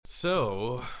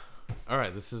So, all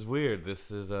right, this is weird. This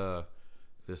is the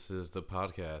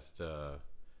podcast.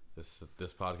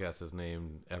 This podcast is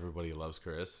named Everybody Loves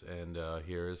Chris, and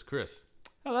here is Chris.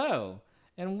 Hello,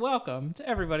 and welcome to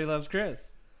Everybody Loves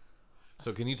Chris.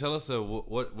 So, can you tell us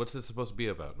what's this supposed to be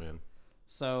about, man?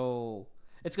 So,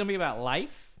 it's going to be about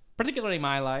life, particularly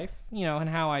my life, and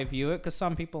how I view it, because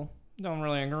some people don't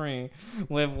really agree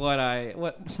with what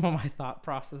some of my thought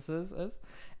processes is.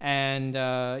 And,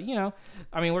 we're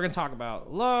going to talk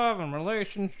about love and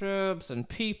relationships and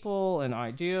people and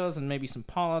ideas and maybe some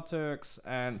politics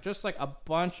and just like a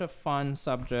bunch of fun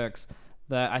subjects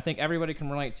that I think everybody can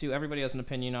relate to, everybody has an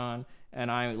opinion on,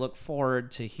 and I look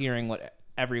forward to hearing what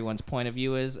everyone's point of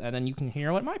view is, and then you can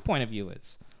hear what my point of view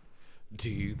is.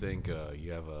 Do you think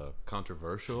you have a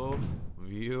controversial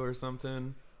view or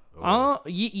something?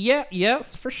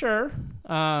 Yes, for sure.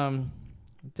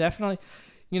 Definitely,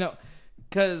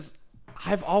 because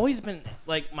I've always been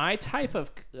like my type of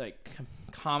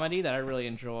comedy that I really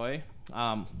enjoy.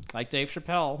 Like Dave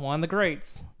Chappelle, one of the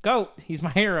greats, GOAT. He's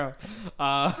my hero.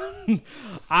 I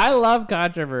love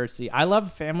controversy. I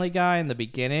loved Family Guy in the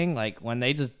beginning, like when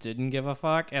they just didn't give a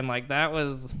fuck, and like that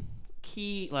was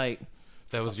key. Like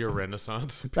that was your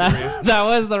Renaissance period. That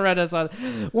was the Renaissance.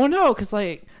 Well, no, because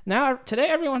like today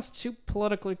everyone's too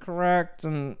politically correct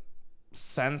and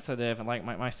sensitive, and like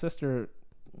my sister.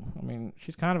 I mean,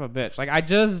 she's kind of a bitch. Like, I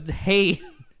just hate,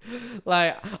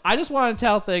 like, I just want to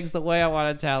tell things the way I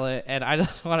want to tell it, and I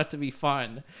just want it to be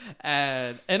fun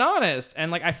and honest. And,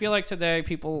 like, I feel like today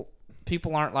people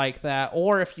aren't like that.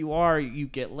 Or if you are, you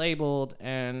get labeled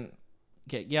and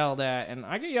get yelled at. And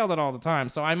I get yelled at all the time.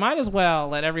 So I might as well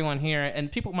let everyone hear it. And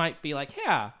people might be like,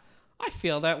 yeah, I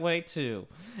feel that way too.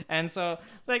 And so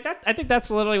like that, I think that's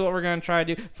literally what we're going to try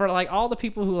to do for like all the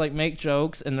people who like make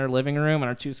jokes in their living room and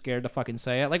are too scared to fucking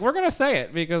say it. Like we're going to say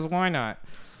it because why not?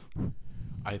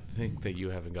 I think that you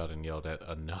haven't gotten yelled at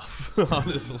enough,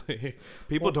 honestly.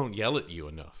 People don't yell at you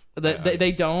enough.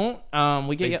 They don't.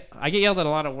 I get yelled at a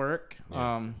lot of work.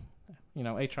 Yeah.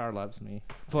 HR loves me.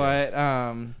 But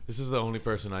this is the only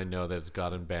person I know that's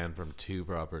gotten banned from 2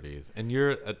 properties. And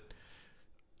you're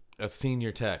a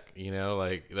senior tech,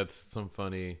 like that's some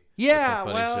funny shit.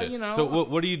 So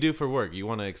what do you do for work? You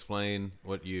want to explain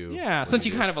what you since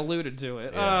you kind of alluded to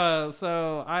it.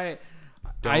 So I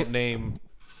name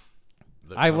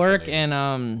I work in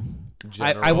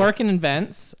I work in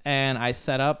events, and I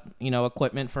set up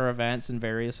equipment for events in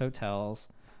various hotels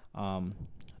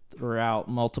throughout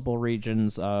multiple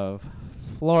regions of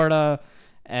Florida,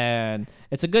 and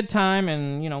it's a good time,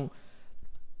 and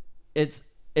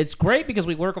it's great because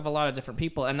we work with a lot of different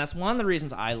people, and that's one of the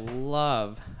reasons I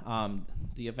love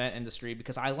the event industry,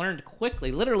 because I learned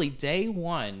quickly, literally day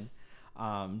one,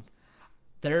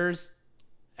 there's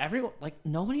everyone, like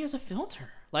nobody has a filter.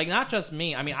 Like not just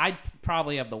me. I mean, I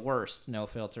probably have the worst no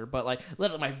filter, but like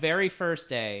literally my very first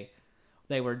day,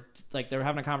 they were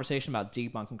having a conversation about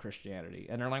debunking Christianity,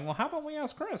 and they're like, "Well, how about we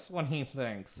ask Chris what he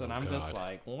thinks?" And I'm just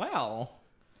like, "Well,"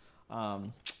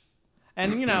 and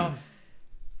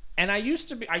And I used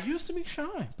to be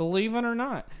shy, believe it or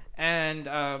not. And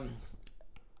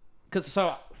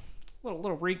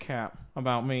little recap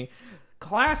about me.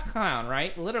 Class clown,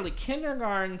 right? Literally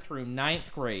kindergarten through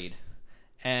 9th grade.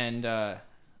 And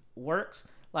works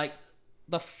like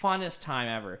the funnest time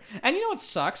ever. And you know what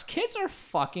sucks? Kids are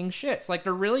fucking shits. Like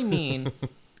they're really mean.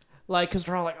 Like, because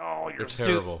they're all like, oh, you're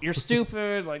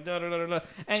stupid, like, da-da-da-da-da.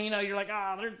 And, you're like,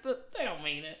 oh, they don't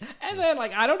mean it. And then,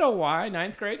 like, I don't know why,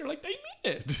 9th grade, they're like, they mean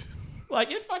it.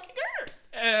 Like, it fucking hurt.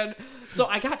 And so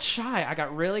I got shy. I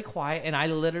got really quiet, and I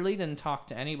literally didn't talk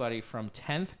to anybody from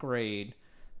 10th grade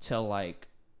till, like,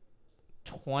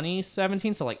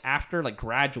 2017, so, like, after, like,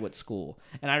 graduate school.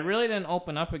 And I really didn't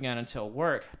open up again until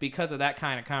work because of that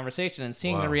kind of conversation and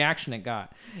seeing the reaction it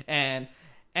got. And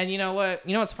you know what?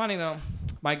 You know what's funny, though?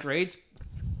 My grades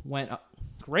went up,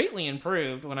 greatly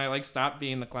improved when I, like, stopped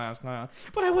being the class clown.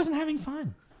 But I wasn't having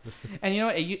fun. And you know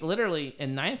what? Literally,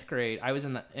 in 9th grade, I was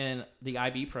in the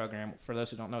IB program. For those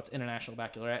who don't know, it's International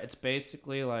Baccalaureate. It's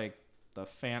basically, like, the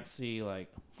fancy,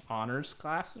 like, honors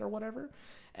class or whatever.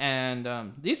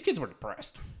 And these kids were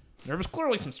depressed. There was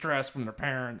clearly some stress from their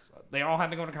parents. They all had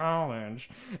to go to college.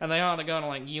 And they all had to go to,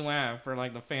 like, UF or,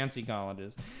 like, the fancy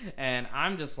colleges. And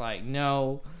I'm just like,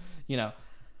 no, I'm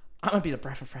going to be the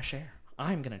breath of fresh air.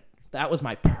 That was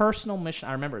my personal mission.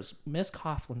 I remember it was Miss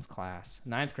Coughlin's class,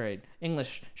 9th grade,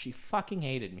 English. She fucking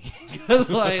hated me. Because,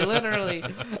 like, literally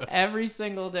every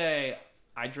single day,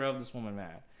 I drove this woman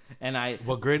mad. And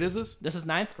What grade is this? This is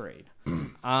 9th grade.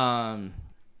 But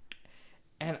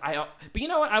you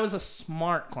know what? I was a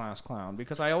smart class clown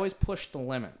because I always pushed the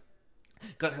limit.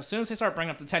 Because as soon as they start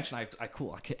bringing up the tension, I'm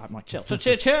like, chill.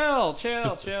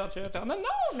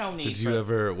 No need. Did you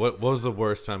ever? What was the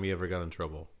worst time you ever got in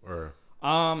trouble? Or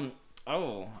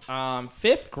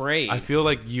 5th grade. I feel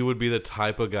like you would be the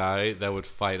type of guy that would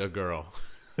fight a girl,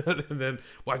 and then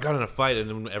I got in a fight, and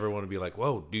then everyone would be like,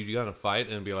 "Whoa, dude, you got in a fight?"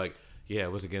 And be like, "Yeah,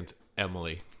 it was against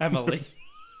Emily." I beat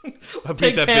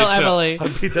that bitch Emily. Up. I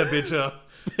beat that bitch up.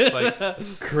 Like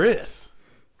Chris.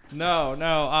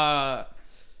 No.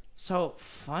 So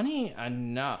funny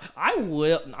enough, I'll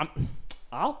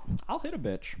hit a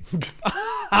bitch.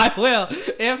 I will.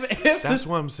 If that's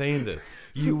why I'm saying this.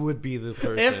 You would be the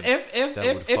person.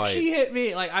 If she hit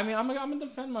me, like, I mean, I'm gonna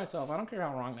defend myself. I don't care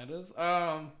how wrong that is.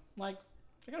 Like,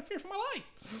 I got a fear for my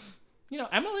life. You know,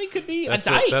 Emily could be a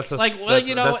dyke. That's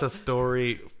a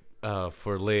story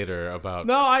for later about.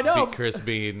 No, I know. Chris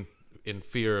being in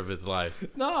fear of his life.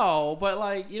 No, but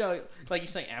like you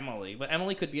say Emily, but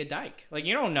Emily could be a dyke. Like,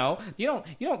 you don't know. You don't.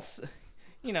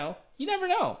 You never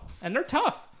know, and they're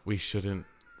tough. We shouldn't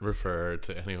refer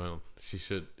to anyone. She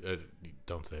should.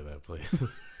 Don't say that, please.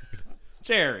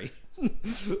 Jerry.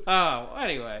 Oh,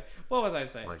 anyway, what was I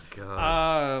saying? Oh my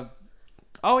God.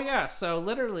 Oh yeah. So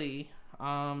literally,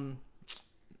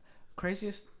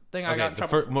 craziest thing I got in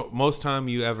trouble. Most time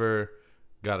you ever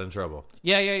got in trouble.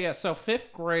 Yeah. So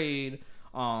 5th grade,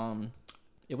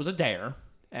 it was a dare,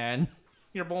 and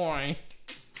your boy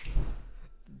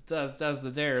does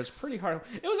the dare. It's pretty hard.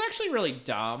 It was actually really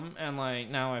dumb, and like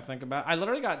now I think about it, I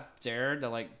literally got dared to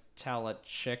like tell a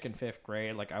chick in 5th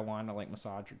grade like I wanted to like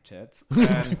massage her tits,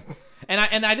 and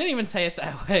I didn't even say it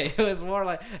that way. It was more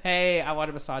like, hey, I want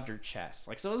to massage your chest.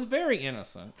 Like, so it was very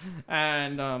innocent,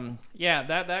 and yeah,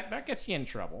 that gets you in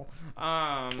trouble.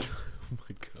 Oh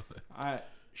my God.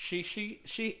 She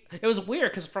it was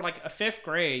weird because for like a 5th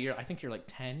grade, I think you're like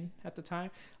 10 at the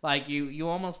time. Like you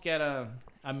almost get a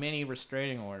mini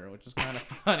restraining order, which is kind of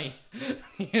funny.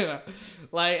 You know,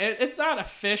 like it's not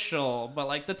official, but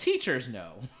like the teachers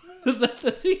know.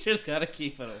 The teachers gotta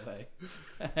keep it away.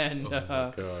 And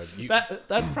oh my God.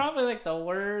 That's probably like the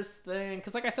worst thing,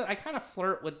 because like I said, I kind of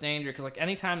flirt with danger, because like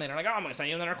anytime they're like, oh, I'm gonna send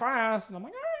you in their class, and I'm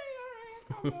like,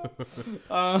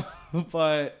 all right.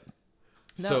 But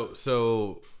no.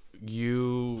 So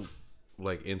you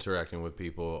like interacting with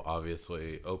people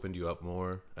obviously opened you up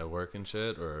more at work and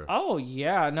shit, or? Oh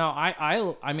yeah, no,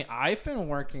 I mean I've been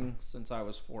working since I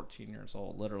was 14 years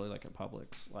old, literally like at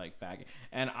Publix, like bagging,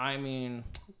 and I mean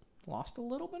lost a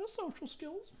little bit of social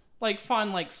skills, like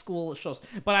fun, like school shows,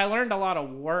 but I learned a lot of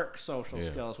work social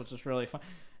skills, which is really fun,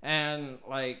 and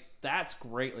like that's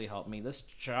greatly helped me. This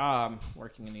job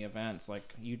working in the events,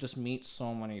 like you just meet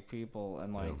so many people,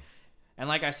 and like. Yeah. And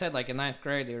like I said, like in 9th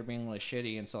grade, they were being really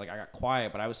shitty, and so like I got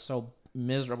quiet, but I was so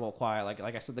miserable quiet.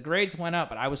 Like I said, the grades went up,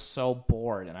 but I was so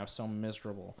bored and I was so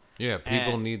miserable. Yeah,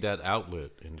 people need that outlet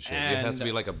and shit. It has to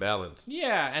be like a balance.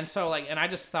 Yeah, and so like, and I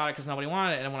just thought it because nobody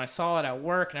wanted it, and when I saw it at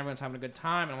work and everyone's having a good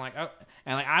time, and I'm like, oh,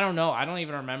 and like I don't know, I don't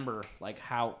even remember like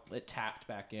how it tapped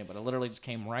back in, but it literally just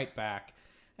came right back,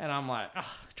 and I'm like,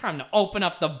 oh, trying to open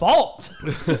up the vault,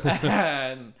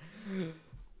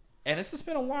 And it's just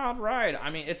been a wild ride.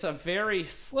 I mean, it's a very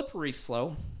slippery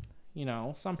slope. You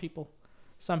know, some people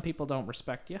don't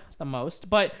respect you the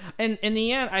most. But in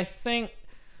the end, I think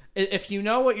if you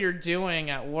know what you're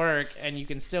doing at work and you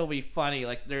can still be funny,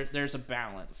 like there's a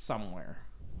balance somewhere.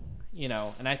 You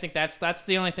know, and I think that's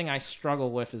the only thing I struggle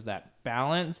with is that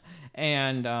balance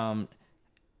and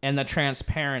the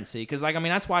transparency. Because like, I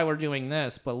mean, that's why we're doing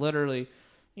this. But literally,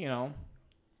 you know,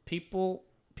 people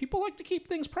like to keep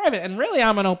things private, and really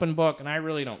I'm an open book, and I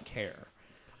really don't care.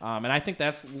 And I think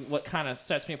that's what kind of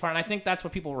sets me apart, and I think that's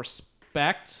what people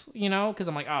respect, you know, because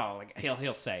I'm like, oh, like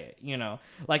he'll say it, you know,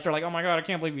 like they're like, oh my God, I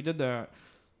can't believe you did that,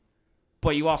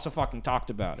 but you also fucking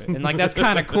talked about it, and like that's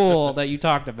kind of cool that you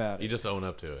talked about it. You just own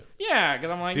up to it. Yeah,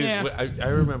 because I'm like, dude, yeah. I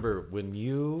remember when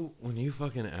you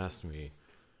fucking asked me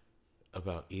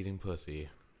about eating pussy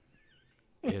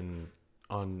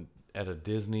at a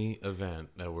Disney event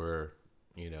that we're,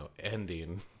 you know,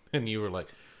 ending, and you were like,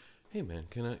 hey man,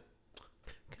 can I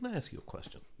ask you a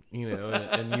question, you know,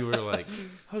 and you were like,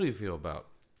 how do you feel about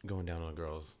going down on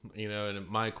girls, you know, and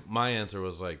my answer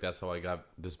was like, that's how I got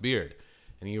this beard,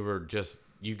 and you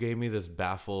gave me this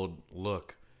baffled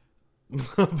look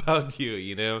about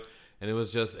you know, and it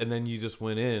was just, and then you just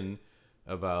went in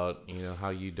about, you know, how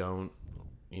you don't,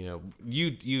 you know,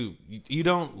 you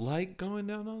don't like going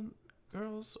down on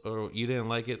girls, or you didn't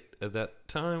like it at that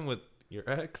time with your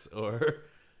ex, or?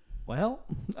 Well,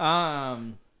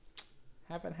 haven't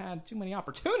had too many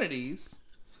opportunities.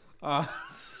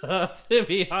 So to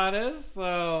be honest,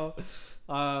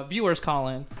 viewers call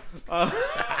in. But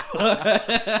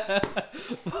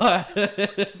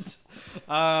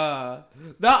no,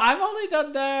 I've only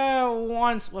done that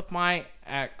once with my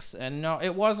ex, and no,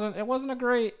 it wasn't a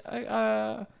great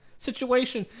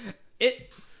situation.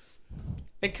 It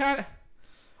kind of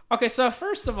okay. So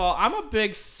first of all, I'm a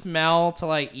big smell to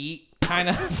like eat kind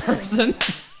of person.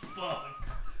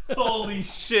 Holy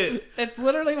shit. It's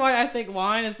literally why I think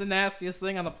wine is the nastiest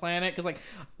thing on the planet. Because, like,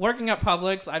 working at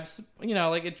Publix, like,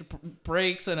 it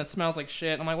breaks and it smells like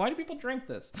shit. I'm like, why do people drink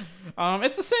this?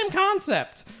 It's the same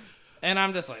concept. And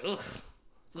I'm just like, ugh.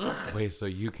 Wait, so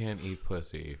you can't eat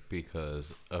pussy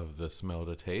because of the smell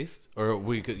to taste? Or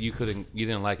you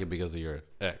didn't like it because of your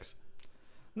ex?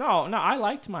 No, I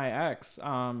liked my ex.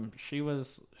 She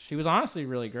was honestly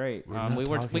really great. We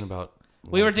were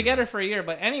together for a year,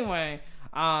 but anyway...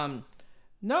 no,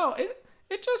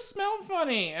 it just smelled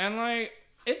funny and like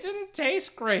it didn't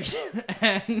taste great.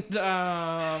 And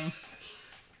I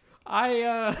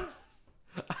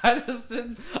just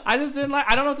didn't like.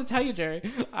 I don't know what to tell you, Jerry.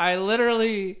 I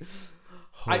literally.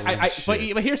 But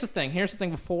here's the thing.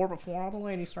 Before all the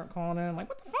ladies start calling in, I'm like,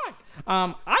 what the fuck?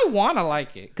 I want to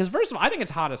like it because first of all, I think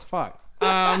it's hot as fuck.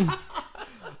 And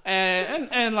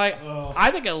like, I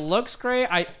think it looks great.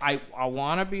 I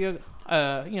want to be a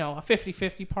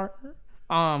 50-50 partner.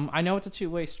 I know it's a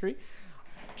two-way street.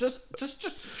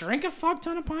 Just drink a fuck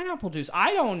ton of pineapple juice.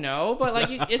 I don't know, but like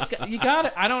you got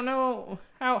it. I don't know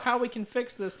how we can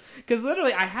fix this because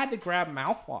literally I had to grab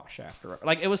mouthwash after.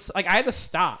 Like it was like I had to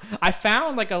stop. I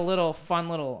found like a fun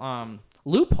little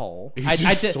loophole. I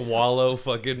did swallow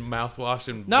fucking mouthwash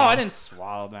and no, I didn't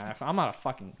swallow that. I'm not a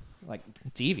fucking like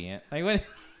deviant. Like when.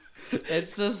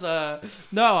 It's just I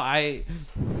go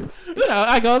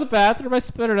to the bathroom, I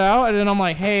spit it out, and then I'm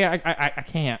like, hey, I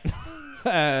can't.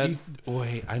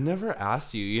 Wait, I never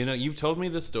asked you. You've told me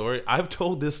this story. I've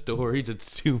told this story to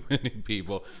too many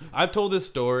people. I've told this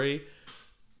story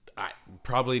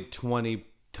probably 20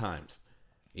 times.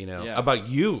 About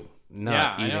you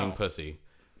not eating pussy.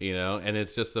 And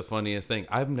it's just the funniest thing.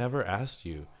 I've never asked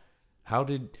you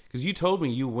because you told me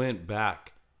you went back.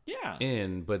 Yeah.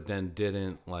 But then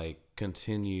didn't like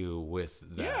continue with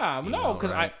that. Yeah, no,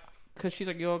 because she's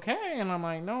like, you okay? And I'm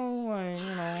like, no, I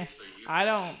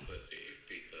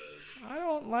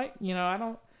don't like,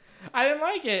 I didn't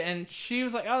like it. And she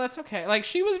was like, oh, that's okay. Like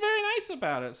she was very nice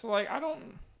about it. So like, I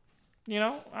don't,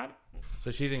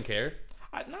 So she didn't care?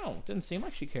 No, it didn't seem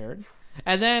like she cared.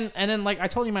 And then like I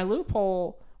told you, my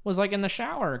loophole was like in the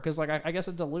shower because like I guess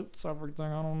it dilutes everything.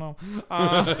 I don't know.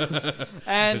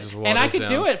 And I could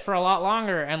do it for a lot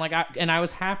longer. And like I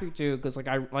was happy to because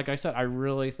like I said, I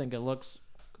really think it looks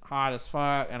hot as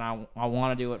fuck, and I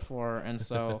want to do it for her. And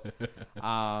so,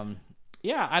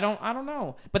 yeah, I don't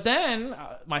know. But then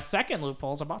my second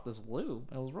loophole is I bought this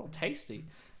lube. It was real tasty.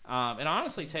 It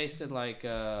honestly tasted like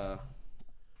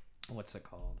what's it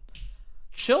called?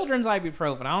 Children's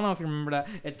ibuprofen. I don't know if you remember that.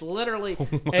 It's literally,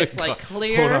 it's like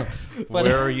clear. But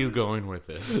where are you going with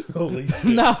this? Holy shit.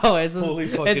 No,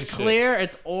 it's clear.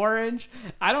 It's orange.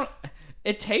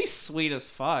 It tastes sweet as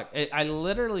fuck. I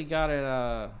literally got it.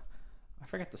 I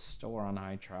forgot the store on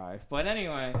High Drive. But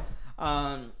anyway,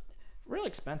 real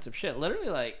expensive shit. Literally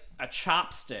like a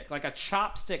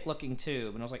chopstick looking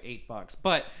tube, and it was like $8.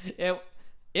 But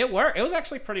it worked. It was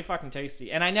actually pretty fucking tasty.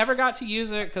 And I never got to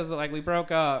use it because, like, we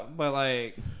broke up. But,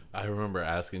 like... I remember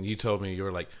asking. You told me, you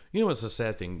were like, what's the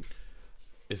sad thing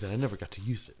is that I never got to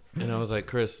use it. And I was like,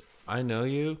 Chris, I know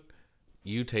you.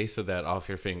 You tasted that off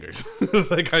your fingers. It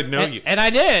was like, I know you. And I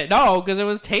did. No, because it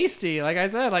was tasty. Like I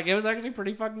said, like, it was actually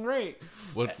pretty fucking great.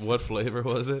 What flavor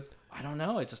was it? I don't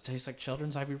know. It just tastes like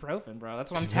children's ibuprofen, bro.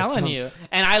 That's what I'm telling you.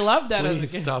 And I love that as a kid.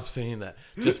 Please stop saying that.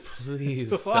 Just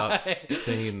please stop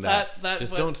saying that.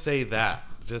 Don't say that.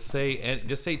 Just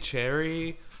say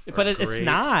cherry. But it's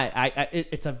not.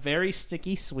 It's a very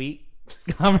sticky, sweet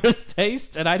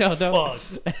taste, and I don't know.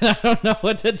 And I don't know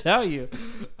what to tell you.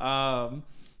 But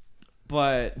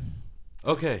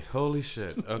okay, holy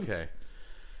shit. Okay.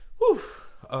 Whew.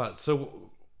 So.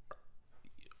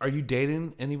 Are you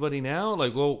dating anybody now?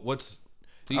 Like, well,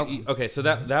 okay? So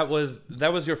that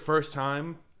was your first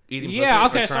time eating. Yeah.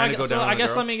 Okay. So I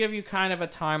guess let me give you kind of a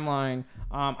timeline.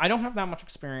 I don't have that much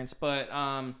experience, but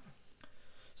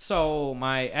so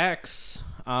my ex.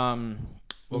 We'll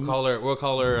call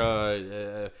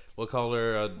her. I'll call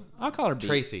her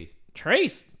Tracy.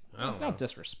 Tracy. Don't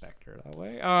disrespect her that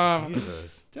way.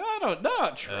 Jesus. I don't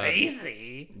know.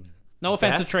 Tracy. No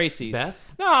offense to Tracy's.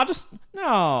 Beth?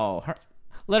 No. Her.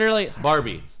 Literally,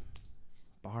 Barbie.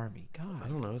 Barbie. God. I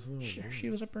don't know. Sure, she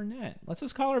was a brunette. Let's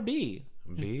just call her B.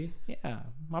 B? Yeah,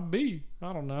 my B.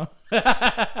 I don't know.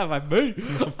 My B.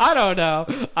 I don't know.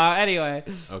 Anyway.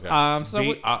 Okay. So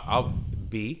B. I'll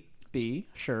B. B.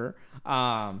 Sure.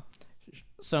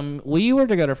 So we were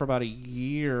together for about a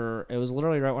year. It was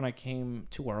literally right when I came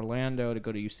to Orlando to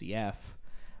go to UCF.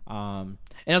 And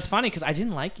it was funny because I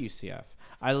didn't like UCF.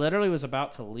 I literally was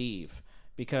about to leave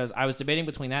because I was debating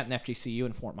between that and FGCU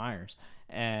in Fort Myers.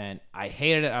 And I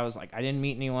hated it. I was like, I didn't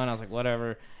meet anyone. I was like,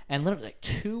 whatever. And literally like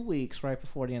 2 weeks right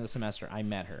before the end of the semester, I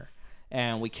met her.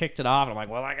 And we kicked it off. And I'm like,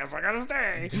 well, I guess I got to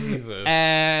stay. Jesus.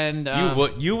 And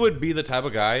you would be the type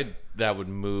of guy that would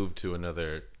move to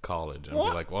another college and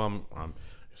be like, well, I'm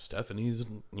Stephanie's,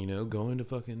 going to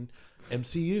fucking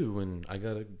MCU, and I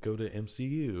gotta go to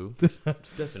MCU.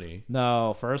 Stephanie.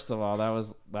 No, first of all, that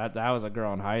was a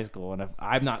girl in high school, and if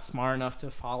I'm not smart enough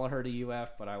to follow her to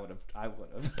UF, but I would have.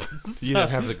 So, you didn't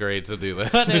have the grades to do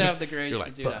that. I didn't have the grades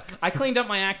like, to do that. I cleaned up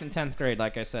my act in 10th grade,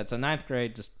 like I said. So 9th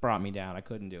grade just brought me down. I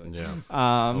couldn't do it. Yeah.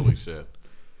 Holy shit.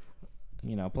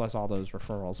 Plus all those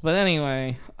referrals. But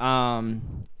anyway,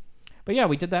 but yeah,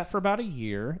 we did that for about a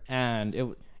year, and it.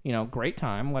 Great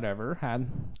time, whatever. Had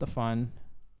the fun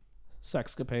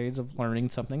sexcapades of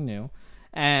learning something new.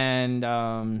 And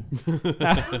that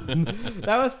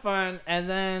was fun. And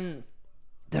then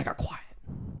it got quiet.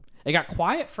 It got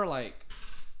quiet for like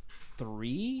 3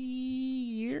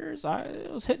 years.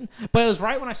 It was hitting. But it was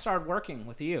right when I started working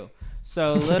with you.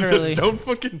 So literally.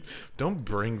 Don't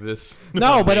bring this.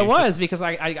 No, but it was because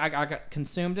I got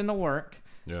consumed in the work.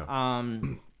 Yeah.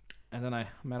 And then I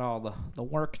met all the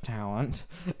work talent,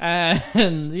 and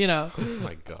Oh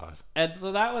my god! And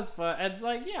so that was fun. And it's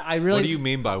like, yeah, I really. What do you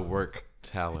mean by work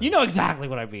talent? You know exactly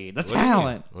what I mean. The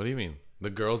talent. What do you mean? The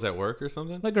girls at work or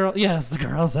something? The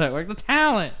girls at work. The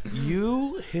talent.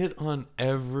 You hit on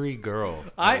every girl.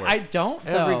 I don't.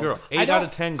 Every girl. 8 out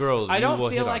of 10 girls. I don't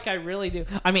feel like I really do.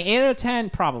 I mean, 8 out of 10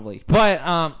 probably, but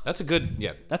That's a good.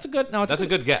 Yeah. That's a good. No, that's a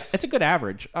good guess. It's a good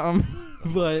average. Oh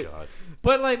my god.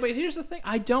 But here's the thing.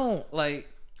 I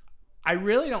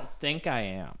really don't think I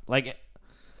am. Like,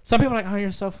 some people are like, oh,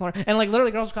 you're so flirty. And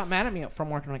literally girls got mad at me from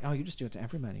work and like, oh, you just do it to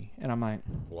everybody. And I'm like,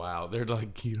 wow. They're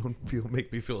like, you don't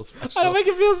make me feel special. I don't make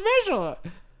you feel special.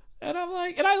 And I'm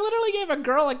like, and I literally gave a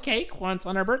girl a cake once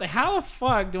on her birthday. How the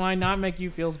fuck do I not make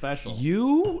you feel special?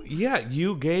 You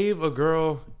gave a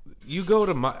girl,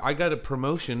 I got a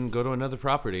promotion, go to another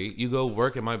property. You go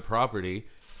work at my property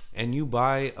and you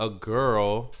buy a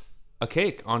girl a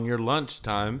cake on your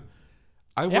lunchtime.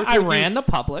 I ran the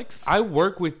Publix. I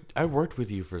worked with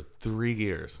you for 3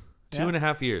 years,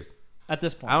 2.5 years. At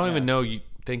this point, I don't even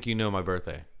think you know my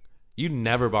birthday. You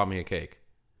never bought me a cake,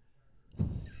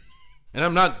 and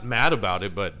I'm not mad about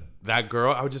it. But that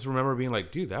girl, I would just remember being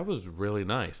like, "Dude, that was really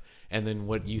nice." And then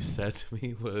what you said to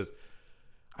me was,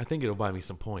 I think it'll buy me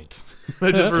some points.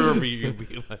 I just remember you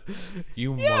being like,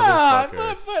 "You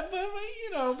motherfucker."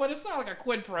 But it's not like a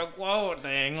quid pro quo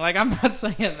thing. Like, I'm not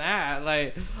saying that.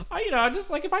 Like, I just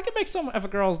like if I could make if a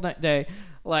girl's day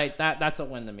like that's a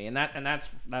win to me, and that's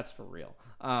for real.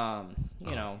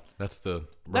 That's the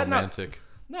romantic.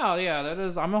 That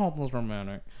is. I'm a hopeless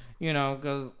romantic.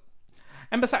 Because.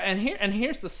 And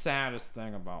here's the saddest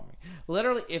thing about me.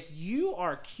 Literally, if you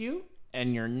are cute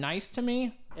and you're nice to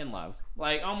me, in love,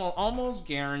 like almost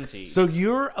guaranteed. So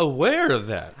you're aware of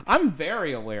that? I'm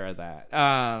very aware of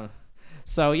that.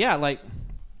 So yeah,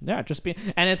 just be.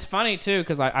 And it's funny too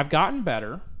because I've gotten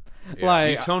better. Yeah,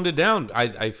 like you toned it down.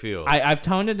 I feel I've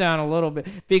toned it down a little bit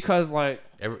because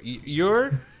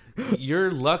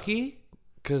you're lucky.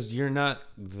 Because you're not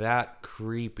that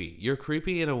creepy. You're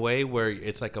creepy in a way where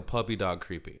it's like a puppy dog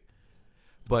creepy.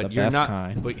 But the you're best not.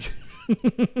 Kind. But,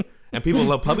 and people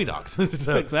love puppy dogs.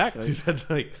 So exactly.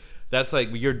 That's like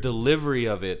your delivery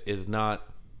of it is not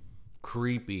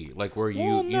creepy. Like where you.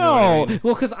 Well, you know what I mean?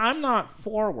 Well, because I'm not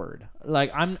forward.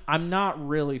 Like I'm not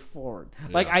really forward.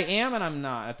 Yeah. Like I am and I'm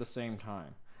not at the same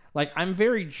time. Like I'm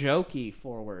very jokey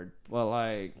forward,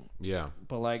 but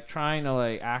trying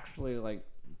to actually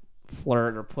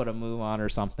flirt or put a move on or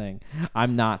something,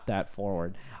 I'm not that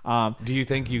forward. Do you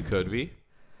think you could be?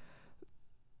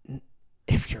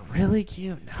 If you're really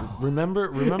cute, no. Remember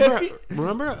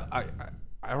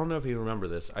I don't know if you remember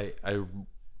this. I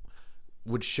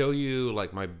would show you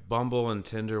my Bumble and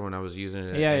Tinder when I was using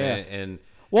it. And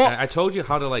I told you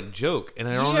how to joke, and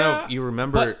I don't know if you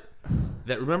remember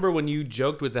remember when you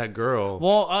joked with that girl.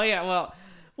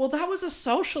 Well, that was a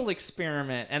social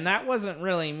experiment, and that wasn't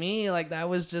really me. That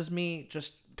was just me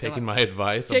taking my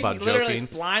advice about joking.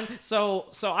 Blind. So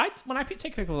when I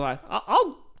take people's advice,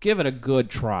 I'll give it a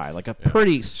good try, a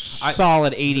pretty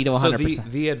solid 80 to 100%. So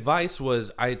the advice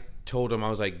was, I told him, I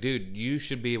was like, dude, you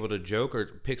should be able to joke or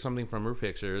pick something from her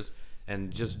pictures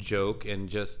and just joke and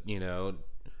just,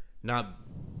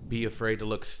 not be afraid to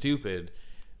look stupid.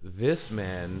 This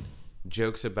man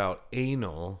jokes about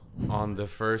anal on the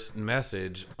first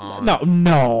message.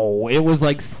 No, it was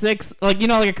like 6, like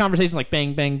a conversation like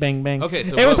bang, bang, bang, bang. Okay,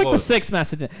 so it was like the 6th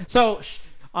message. So,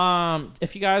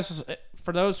 if you guys,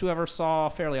 for those who ever saw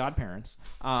Fairly Odd Parents,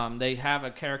 they have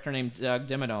a character named Doug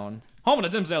Dimmadome. Home of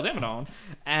the Dimsdale Dimmadome,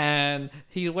 and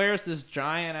he wears this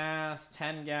giant ass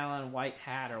 10-gallon white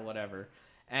hat or whatever.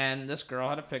 And this girl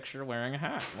had a picture wearing a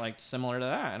hat like similar to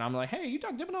that, and I'm like, "Hey, you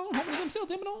Doug Dimmadome, Home of the Dimsdale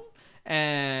Dimmadome?"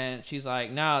 And she's like,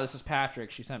 "No, this is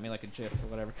Patrick." She sent me like a GIF or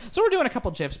whatever. So we're doing a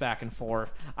couple GIFs back and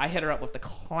forth. I hit her up with the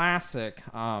classic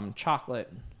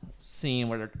chocolate scene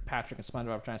where Patrick and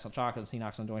SpongeBob are trying to sell chocolates. He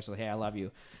knocks on the door and says, "Hey, I love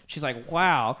you." She's like,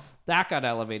 "Wow, that got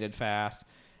elevated fast."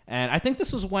 And I think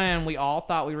this is when we all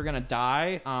thought we were going to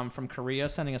die from Korea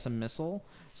sending us a missile.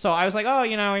 So I was like, "Oh,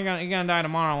 you're gonna die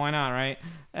tomorrow. Why not, right?"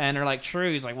 And they're like,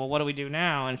 "True." He's like, "Well, what do we do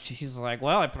now?" And she's like,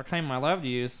 "Well, I proclaimed my love to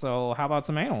you, so how about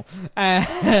some anal?"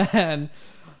 And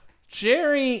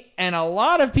Jerry and a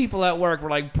lot of people at work were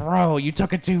like, "Bro, you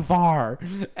took it too far."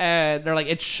 And they're like,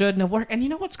 "It shouldn't have worked." And you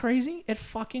know what's crazy? It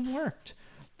fucking worked.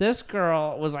 This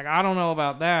girl was like, "I don't know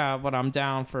about that, but I'm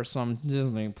down for some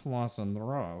Disney Plus and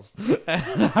thrust."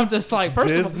 And I'm just like,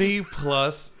 Disney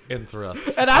Plus and thrust.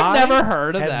 And I've never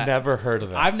heard of that. I've never heard of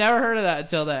that. I've never heard of that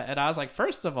until that. And I was like,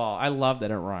 first of all, I love that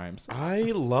it rhymes.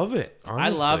 I love it.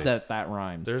 Honestly. I love that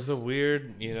rhymes. There's a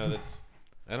weird, that's,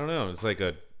 I don't know. It's like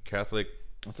a Catholic.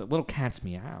 It's a little cat's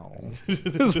meow.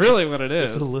 That's really what it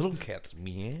is. It's a little cat's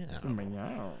meow.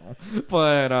 Meow.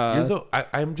 But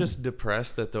I'm just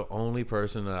depressed that the only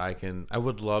person that I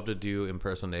would love to do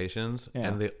impersonations,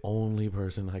 and the only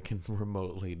person I can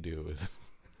remotely do is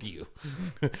you.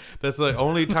 That's the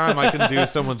only time I can do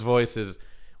someone's voice is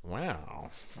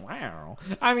wow.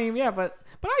 I mean, yeah, but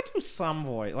I do some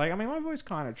voice. Like, I mean, my voice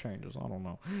kind of changes. I don't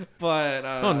know. But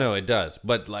oh no, it does.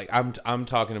 But like I'm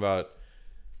talking about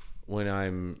when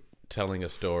I'm telling a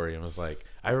story. I was like,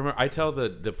 I tell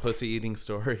the pussy eating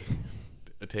story,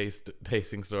 a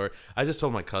tasting story. I just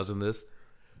told my cousin this,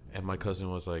 and my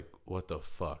cousin was like, "What the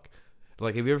fuck?"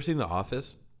 Like, have you ever seen The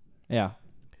Office? Yeah.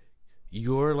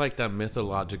 You're like that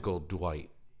mythological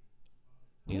Dwight.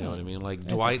 You know what I mean? Like,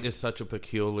 Dwight is such a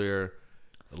peculiar,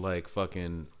 like,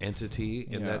 fucking entity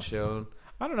in that show.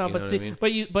 I don't know, but see, I mean?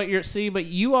 but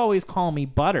you always call me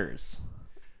Butters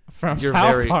from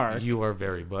South Park. You are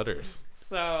very Butters.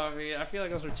 So, I mean, I feel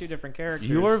like those are two different characters.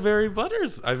 You are very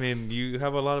Butters. I mean, you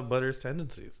have a lot of Butters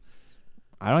tendencies.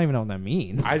 I don't even know what that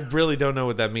means. I really don't know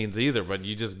what that means either, but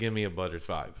you just give me a Butters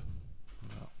vibe.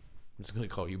 I'm just going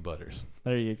to call you Butters.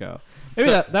 There you go.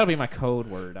 Maybe that'll be my code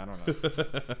word. I don't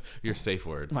know. Your safe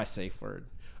word. My safe word.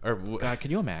 God, can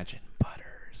you imagine?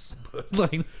 Butters.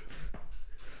 Like.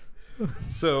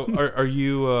 So, are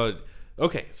you...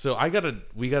 okay, so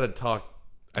we got to talk.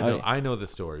 I know the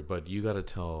story, but you got to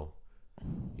tell...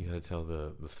 You gotta tell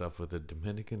the stuff with the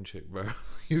Dominican chick, bro.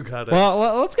 You gotta.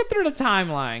 Well, let's get through the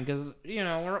timeline because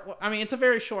it's a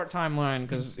very short timeline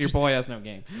because your boy has no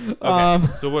game.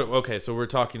 Okay. So we're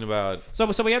talking about. So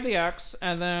we had the ex,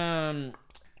 and then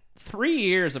 3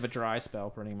 years of a dry spell,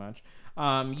 pretty much.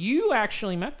 You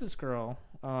actually met this girl.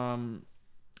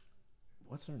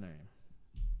 What's her name?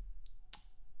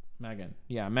 Megan.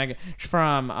 Yeah, Megan.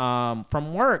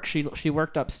 From work. She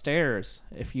worked upstairs,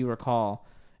 if you recall,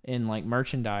 in like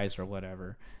merchandise or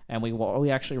whatever, and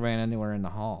we actually ran into her in the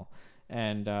hall,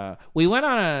 and we went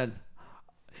on and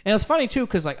it was funny too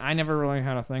because like I never really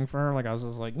had a thing for her. Like I was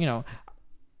just like, I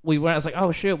was like,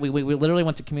 oh shit, we literally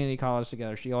went to community college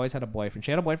together. She always had a boyfriend.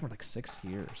 She had a boyfriend for like 6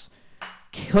 years,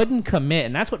 couldn't commit,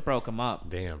 and that's what broke him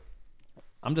up. Damn.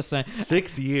 I'm just saying.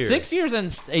 6 years. 6 years,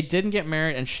 and they didn't get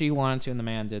married, and she wanted to, and the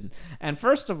man didn't. And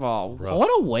first of all, rough. What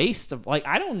a waste of, like,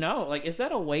 I don't know. Like, is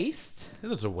that a waste?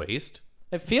 That's a waste.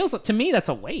 It feels like, to me, that's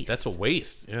a waste. That's a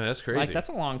waste. Yeah, that's crazy. Like, that's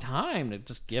a long time to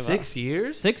just give up. 6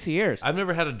 years? 6 years. I've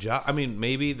never had a job. I mean,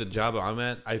 maybe the job I'm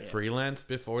at, I freelanced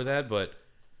before that, but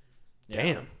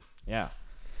damn. Yeah.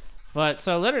 But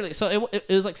so literally, so it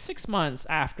was like 6 months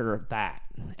after that.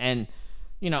 And,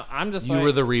 I'm just You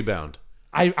were the rebound.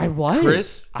 I was.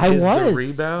 Chris I is was the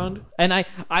rebound? And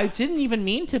I didn't even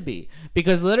mean to be,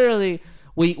 because literally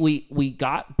we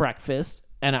got breakfast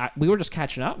and we were just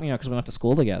catching up, because we went to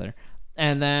school together.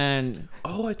 And then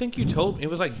I think you told me it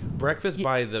was like breakfast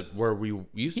by where we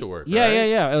used to work. Yeah, right?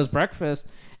 yeah. It was breakfast,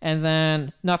 and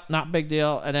then not big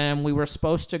deal. And then we were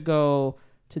supposed to go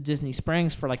to Disney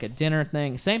Springs for like a dinner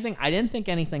thing. Same thing. I didn't think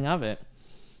anything of it.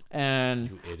 And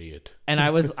you idiot. And I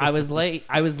was late.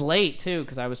 I was late too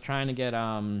because I was trying to get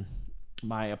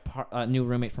new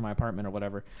roommate for my apartment or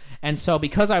whatever. And so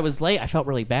because I was late, I felt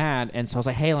really bad, and so I was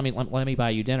like, "Hey, let me buy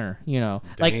you dinner,"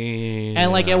 like,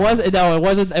 and like it wasn't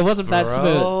that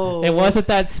smooth. It wasn't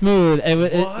that smooth.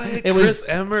 It was Chris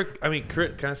Emmer. I mean,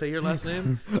 Chris, can I say your last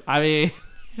name? I mean,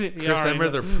 Chris Emmer,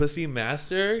 the pussy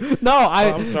master. No,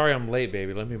 I'm sorry, I'm late,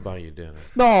 baby. Let me buy you dinner.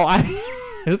 No,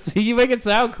 see, you make it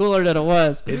sound cooler than it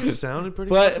was. It sounded pretty.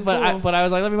 But cool. I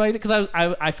was like, let me buy you because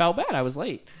I felt bad. I was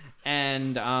late,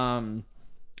 and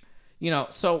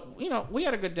so we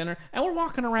had a good dinner, and we're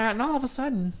walking around, and all of a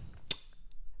sudden,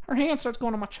 her hand starts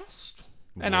going on my chest,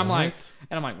 and I'm like,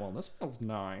 well, this feels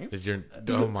nice.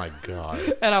 Oh my god.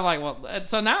 And I'm like, well,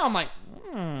 so now I'm like,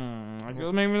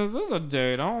 maybe this is a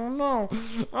date. I don't know,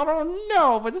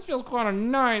 but this feels kind of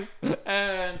nice.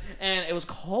 And it was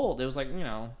cold. It was like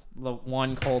the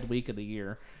one cold week of the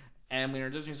year, and we were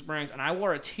in Disney Springs, and I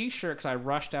wore a t-shirt because I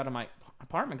rushed out of my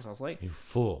apartment because I was late. You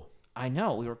fool. I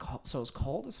know, we were cold, so it was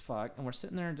cold as fuck, and we're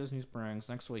sitting there in Disney Springs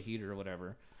next to a heater or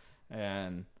whatever,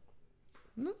 and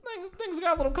things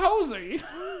got a little cozy.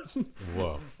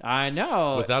 Whoa. I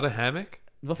know. Without a hammock?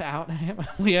 Without a hammock.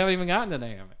 We haven't even gotten to the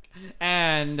hammock.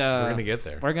 And we're going to get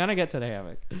there. We're going to get to the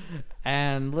hammock.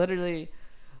 And literally,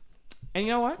 and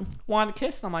you know what? Wanted to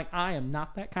kiss, and I'm like, I am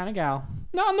not that kind of gal.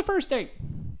 Not on the first date.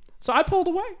 So I pulled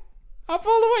away.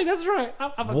 That's right.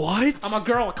 What? I'm a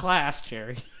girl of class,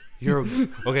 Jerry. You're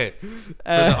okay. For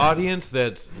the audience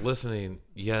that's listening,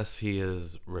 yes, he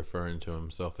is referring to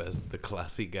himself as the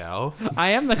classy gal.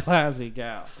 I am the classy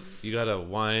gal. You gotta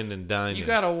wine and dine. You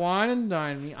gotta wine and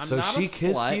dine me. I'm so not she a kissed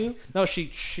slut. You? No,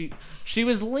 she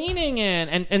was leaning in,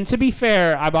 and to be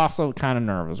fair, I'm also kind of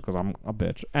nervous because I'm a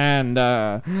bitch, and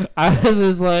I was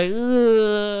just like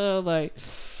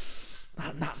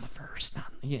not in the first,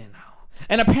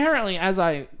 And apparently, as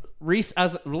of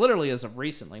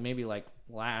recently, maybe like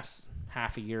last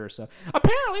half a year or so,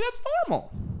 apparently that's normal.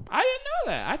 I didn't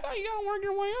know that. I thought you gotta work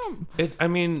your way up.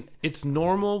 It's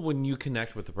normal when you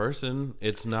connect with the person.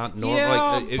 It's not normal.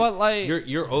 Yeah, but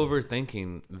you're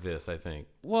overthinking this, I think.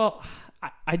 Well,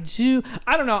 I do.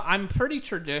 I don't know. I'm pretty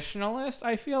traditionalist,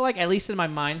 I feel like, at least in my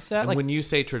mindset. And when you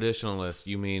say traditionalist,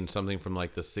 you mean something from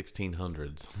like the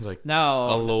 1600s, like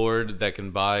no, a lord that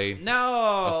can buy a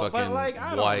fucking but like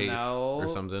I don't wife know, or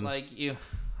something. Like you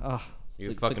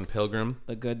fucking pilgrim.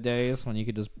 The good days when you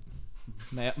could just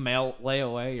lay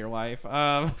away your wife.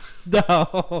 No,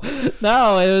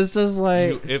 it was just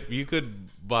like if you could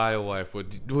buy a wife,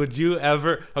 would you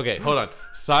ever? Okay, hold on.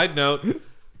 Side note.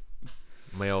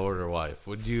 Mail order wife.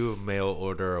 Would you mail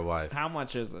order a wife? How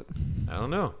much is it? I don't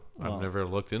know. I've never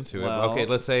looked into it. Okay,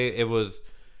 let's say it was.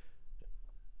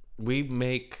 We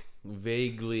make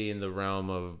vaguely in the realm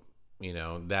of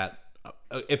that.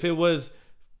 If it was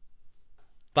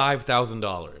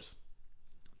 $5,000.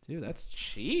 Dude, that's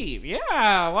cheap.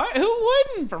 Yeah, why? Who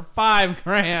wouldn't for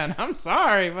 $5,000? I'm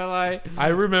sorry, but like. I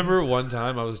remember one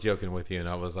time I was joking with you, and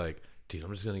I was like, "Dude,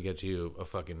 I'm just gonna get you a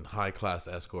fucking high class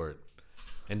escort."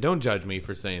 And don't judge me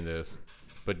for saying this,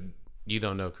 but you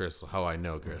don't know Chris how I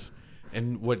know Chris.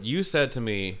 And what you said to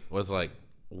me was like,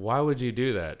 "Why would you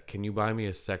do that? Can you buy me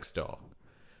a sex doll?"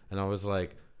 And I was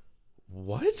like,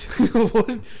 "What?"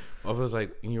 What? I was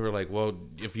like, and you were like, "Well,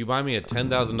 if you buy me a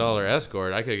 $10,000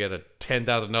 escort, I could get a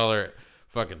 $10,000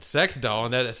 fucking sex doll,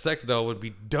 and that sex doll would be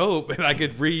dope, and I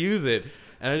could reuse it."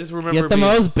 And I just remember get the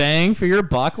most bang for your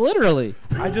buck, literally.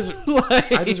 I just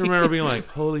remember being like,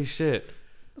 "Holy shit."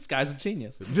 This guy's a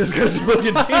genius. This guy's a fucking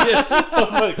genius. I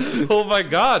was like, oh my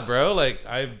god, bro! Like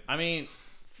I mean,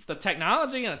 the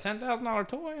technology and a $10,000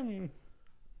 toy. I mean,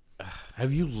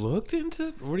 have you looked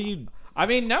into? What are you? I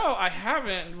mean, no, I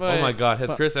haven't. But, oh my god,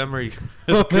 has Chris Emery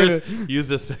Chris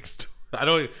used a sex toy? I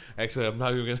don't actually. I'm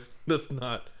not even gonna. That's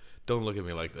not. Don't look at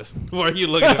me like this. Why are you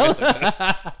looking at me like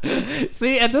that?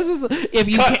 See, and this is if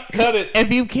you cut it.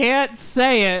 If you can't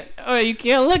say it, or you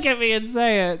can't look at me and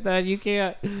say it, then you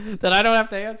can't. Then I don't have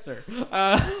to answer.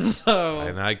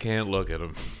 And I can't look at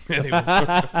him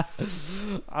anymore.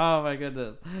 Oh my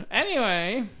goodness.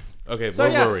 Anyway. Okay,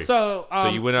 where were we? So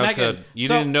you went out Megan, to. You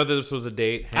didn't know that this was a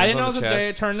date. I didn't know it was a date.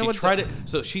 It turned into a date.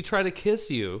 So she tried to kiss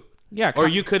you. Yeah, or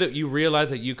you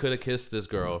realized that you could have kissed this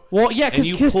girl. Well, yeah, and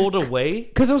you pulled away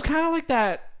because it was kind of like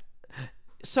that.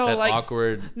 So that like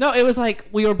awkward. No, it was like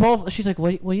we were both. She's like,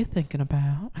 "What are you thinking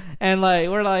about?" And like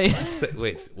we're like,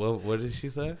 "Wait, what did she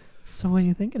say?" So what are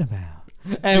you thinking about?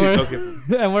 And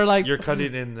and we're like, "You're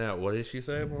cutting in that." What did she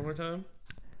say? One more time.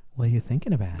 What are you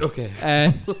thinking about? Okay.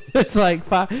 And it's like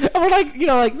 5, and we're like,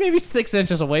 like maybe 6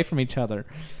 inches away from each other,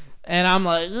 and I'm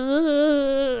like.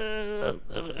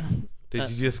 Did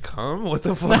you just come? What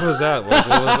the fuck was that? What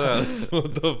was that?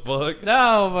 What the fuck?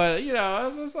 No, but I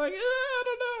was just like, I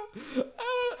don't know.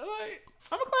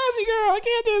 I'm a classy girl. I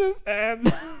can't do this.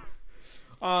 And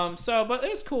but it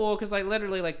was cool because I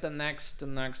literally like the next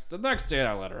day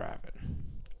I let her have it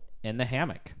in the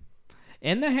hammock.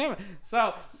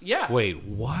 So yeah. Wait,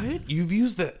 what? You've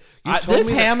used that? This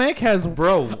hammock has,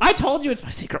 bro. I told you it's my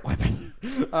secret weapon.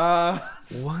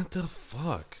 What the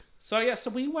fuck? So yeah, so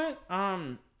we went.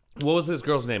 What was this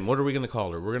girl's name? What are we gonna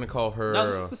call her? We're gonna call her. No,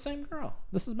 this is the same girl.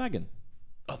 This is Megan.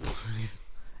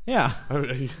 Yeah.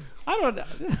 I don't know.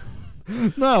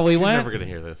 No, we went. She's never gonna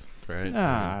hear this, right?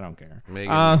 Nah, I don't care.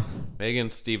 Megan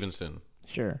Stevenson.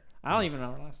 Sure. I don't even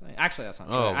know her last name. Actually, that's not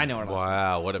true. I know her last name.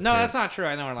 Wow, what a No, that's not true.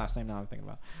 I know her last name now I'm thinking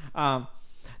about.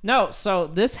 No, so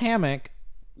this hammock,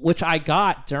 which I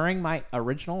got during my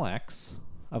original ex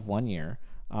of 1 year.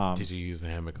 Did you use the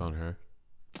hammock on her?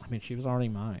 I mean, she was already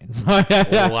mine. So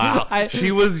wow.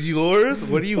 She was yours?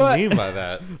 What do you mean by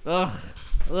that? Ugh.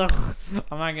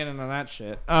 I'm not getting into that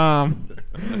shit.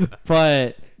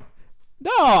 But...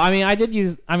 No, I mean, I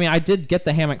did get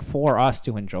the hammock for us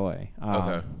to enjoy.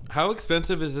 Okay. How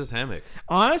expensive is this hammock?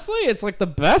 Honestly, it's like the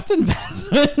best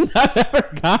investment I've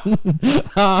ever gotten.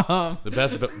 The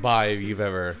best buy you've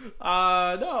ever.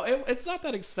 No, it's not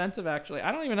that expensive actually.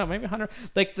 I don't even know, maybe 100.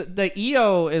 Like the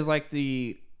EO is like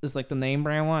the name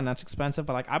brand one. That's expensive,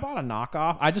 but like I bought a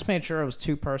knockoff. I just made sure it was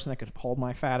 2-person that could hold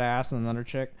my fat ass and another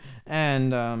chick.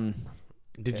 And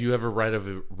did you ever write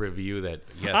a review that?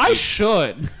 Yes, I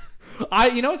should.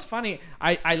 You know what's funny?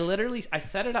 I literally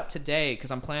set it up today because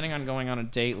I'm planning on going on a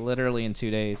date literally in 2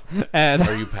 days. And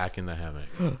are you packing the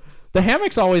hammock? The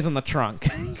hammock's always in the trunk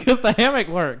because the hammock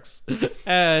works.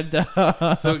 And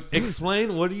so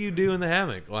explain, what do you do in the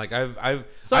hammock? Like I've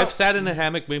sat in a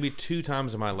hammock maybe 2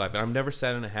 times in my life, and I've never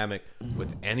sat in a hammock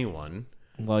with anyone.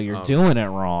 Well, you're doing it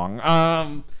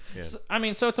wrong. Yeah.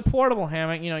 So it's a portable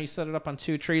hammock. You know, you set it up on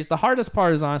 2 trees. The hardest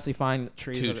part is honestly finding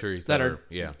trees that are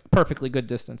perfectly good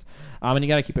distance. And you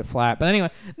got to keep it flat. But anyway,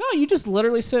 no, you just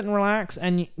literally sit and relax.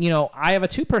 And, you know, I have a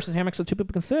 2-person hammock so 2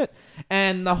 people can sit.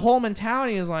 And the whole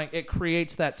mentality is like it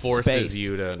creates that space.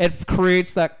 It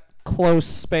creates that close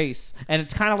space. And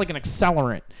it's kind of like an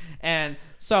accelerant. And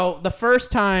so the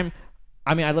first time,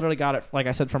 I literally got it, like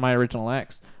I said, from my original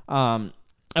ex.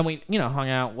 And we, you know, hung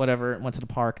out, whatever, went to the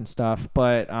park and stuff.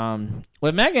 But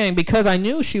with Megan, because I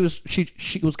knew she was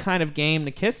kind of game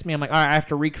to kiss me, I'm like, all right, I have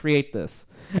to recreate this.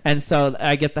 And so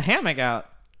I get the hammock out.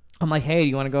 I'm like, hey, do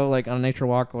you want to go like on a nature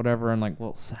walk or whatever? And like,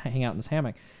 we'll hang out in this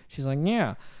hammock. She's like,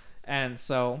 yeah. And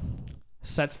so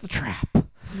sets the trap.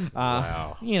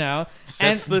 Wow. You know.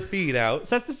 Sets the feet out.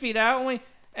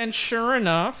 And sure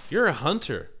enough. You're a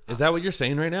hunter. Is that what you're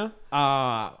saying right now?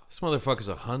 This motherfucker's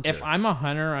a hunter. If I'm a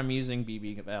hunter, I'm using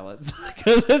BB pellets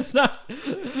because it's not. Pew,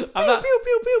 pew,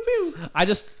 pew, pew. I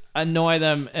just annoy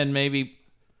them and maybe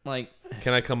like.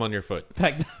 Can I come on your foot?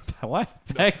 Peg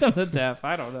them to death.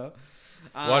 I don't know.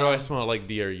 Why do I smell like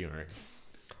deer urine?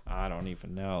 I don't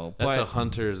even know. That's a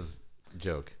hunter's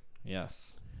joke.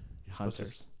 Yes,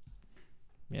 hunters.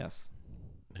 Yes.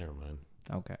 Never mind.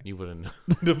 Okay. You wouldn't know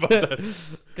about that.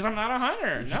 Because I'm not a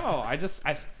hunter.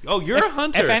 No, you're a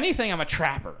hunter. If anything, I'm a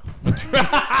trapper.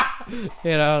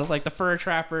 You know, like the fur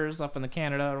trappers up in the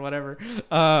Canada or whatever.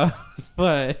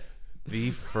 But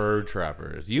the fur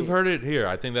trappers. You've heard it here.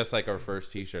 I think that's like our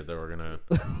first T-shirt that we're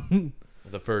gonna.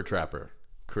 The fur trapper,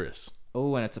 Chris.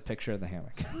 Oh, and it's a picture of the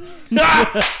hammock.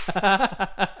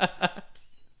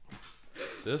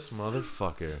 This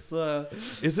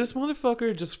motherfucker. Is this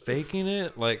motherfucker just faking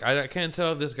it? Like, I can't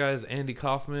tell if this guy's Andy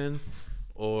Kaufman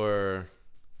or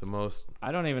the most...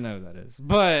 I don't even know who that is.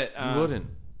 But... you wouldn't.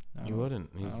 You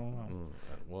wouldn't. He's, I don't know.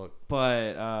 Well,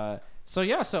 but, so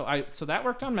that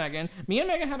worked on Megan. Me and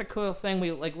Megan had a cool thing.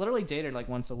 We, like, literally dated, like,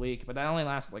 once a week. But that only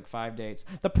lasted, like, 5 dates.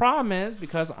 The problem is,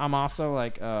 because I'm also,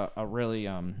 like, a really...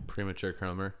 premature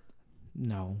crummer?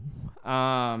 No. No,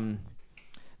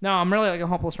 I'm really, like, a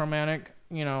hopeless romantic.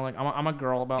 You know, like I'm a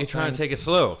girl about. You're trying to take it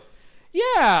slow.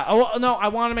 Yeah. Oh no, I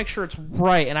want to make sure it's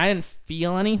right, and I didn't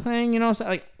feel anything. You know, so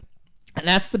like, and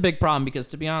that's the big problem because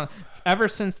to be honest, ever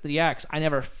since the ex, I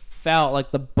never felt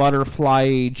like the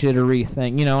butterfly jittery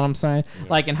thing. You know what I'm saying? Yeah.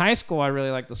 Like in high school, I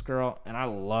really liked this girl, and I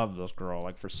loved this girl.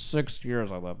 Like for 6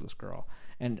 years, I loved this girl,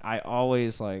 and I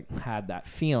always like had that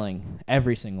feeling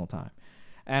every single time,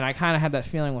 and I kind of had that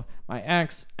feeling with my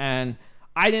ex, and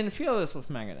I didn't feel this with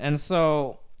Megan, and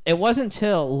so. It wasn't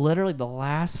until literally the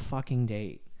last fucking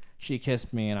date she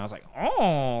kissed me, and I was like,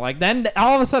 oh, like then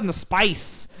all of a sudden the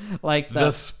spice, like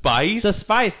the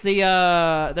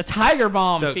Tiger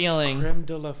Bomb feeling, creme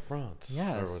de la France.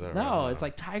 Yes, or whatever. No, it's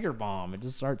like Tiger Bomb. It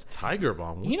just starts. Tiger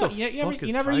Bomb. What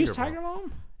you never use Tiger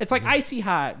Bomb? It's like icy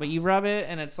hot, but you rub it,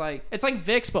 and it's like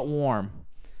Vicks but warm.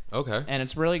 Okay. And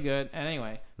it's really good. And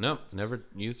anyway. No, never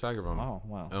used Tiger Balm. Oh,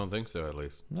 wow. I don't think so, at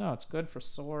least. No, it's good for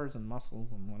sores and muscles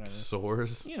and whatever.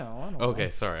 Sores? You know, I don't Okay, know.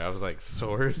 sorry. I was like,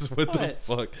 sores? What the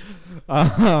fuck?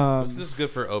 This is good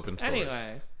for open sores.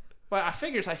 Anyway. But I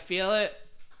figures I feel it.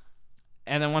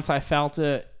 And then once I felt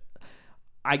it,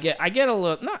 I get a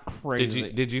little, not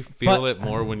crazy. Did you feel it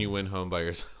more when you went home by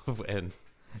yourself and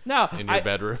in your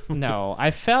bedroom? No, I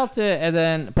felt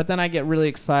it, but then I get really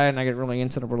excited and I get really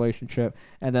into the relationship,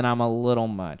 and then I'm a little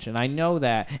much, and I know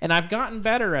that, and I've gotten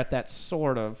better at that,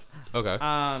 sort of. Okay.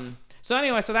 So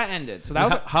anyway, so that ended. So that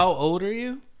was. How old are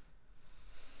you?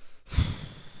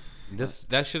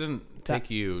 That shouldn't take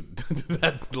you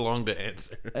that long to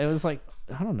answer. It was like,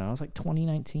 I don't know. It was like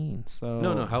 2019. So.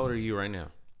 No. How old are you right now?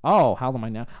 Oh, how old am I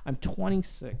now? I'm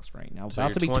 26 right now. So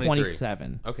about to be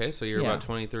 27. Okay, so you're about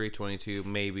 23, 22,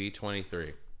 maybe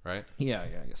 23, right? Yeah.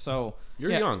 So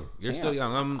you're young. You're still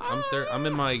young. I'm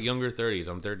in my younger 30s.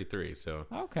 I'm 33. So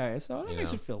okay, so that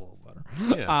makes you feel a little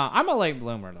better. Yeah. I'm a late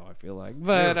bloomer though. I feel like,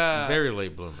 but you're very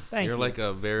late bloomer. You're like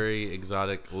a very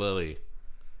exotic lily.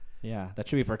 Yeah, that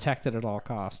should be protected at all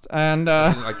costs. And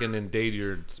like an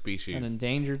endangered species. An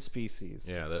endangered species.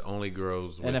 Yeah, that only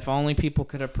grows. And if only people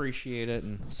could appreciate it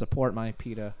and support my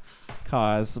PETA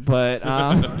cause, but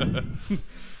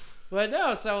but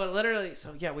no. So literally,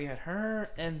 we had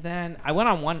her, and then I went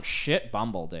on one shit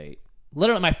Bumble date.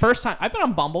 Literally, my first time. I've been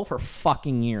on Bumble for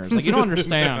fucking years. Like, you don't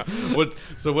understand.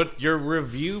 What your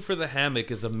review for the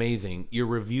hammock is amazing. Your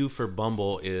review for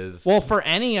Bumble is... Well, for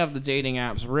any of the dating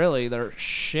apps, really, they're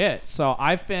shit. So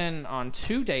I've been on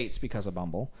 2 dates because of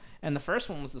Bumble. And the first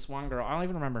one was this one girl. I don't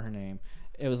even remember her name.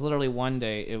 It was literally one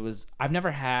date. I've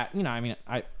never had...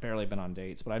 I've barely been on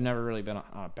dates, but I've never really been on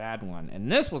a bad one.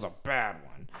 And this was a bad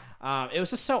one. It was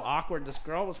just so awkward. This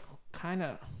girl was kind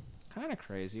of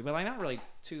crazy, but like not really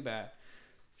too bad.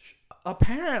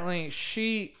 Apparently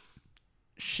she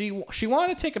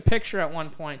wanted to take a picture at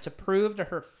one point to prove to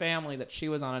her family that she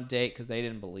was on a date because they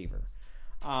didn't believe her.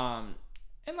 And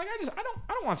like I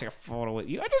don't want to take a photo with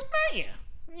you. I just met you.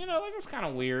 You know, like that's kind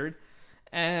of weird.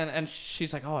 And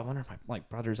she's like, oh, I wonder if my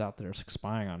brother's out there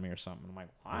spying on me or something. I'm like,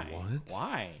 why?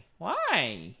 What?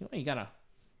 Why? You gotta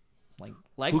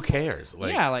leg. Who cares?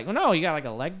 You got like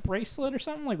a leg bracelet or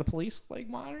something, like the police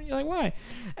monitor. You're like, why?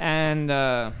 And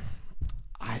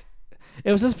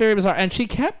it was just very bizarre, and she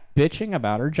kept bitching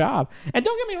about her job. And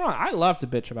don't get me wrong, I love to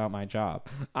bitch about my job.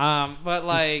 But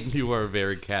like you are a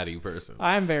very catty person.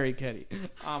 I'm very catty.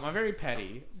 I'm very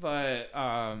petty, but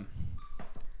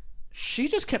she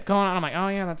just kept going on. I'm like, oh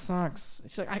yeah, that sucks.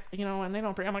 She's like, and they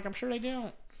don't. I'm like, I'm sure they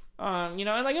don't. And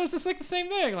like it was just like the same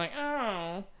thing. Like,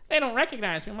 oh, they don't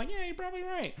recognize me. I'm like, yeah, you're probably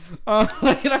right.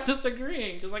 And I'm just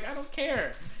agreeing, just like I don't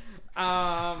care.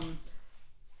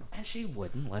 And she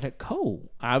wouldn't let it go.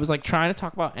 I was like trying to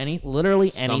talk about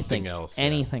anything else.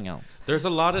 Anything else. There's a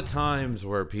lot of times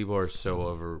where people are so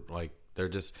over, like they're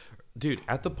just, dude.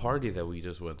 At the party that we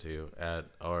just went to at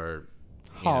our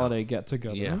holiday get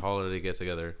together. Yeah, holiday get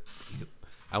together.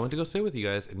 I went to go sit with you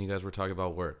guys, and you guys were talking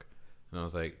about work, and I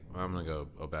was like, I'm gonna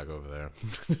go back over there.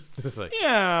 Just like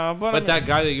but that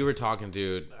guy that you were talking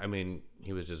to,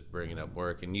 he was just bringing up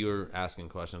work, and you were asking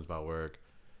questions about work.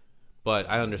 But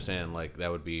I understand, like, that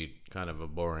would be kind of a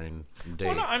boring date.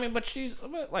 Well, no, but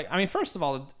first of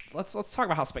all, let's talk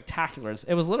about how spectacular it is.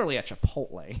 It was literally at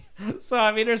Chipotle.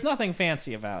 So, there's nothing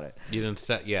fancy about it. You didn't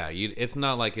set, it's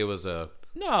not like it was a...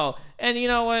 No, and you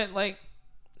know what, like,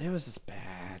 it was just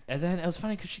bad. And then it was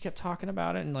funny because she kept talking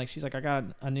about it, and, like, she's like, I got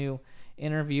a new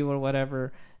interview or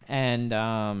whatever.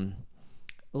 And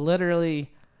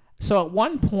literally, so at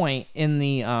one point in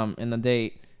the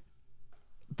date,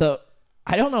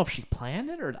 I don't know if she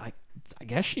planned it or I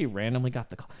guess she randomly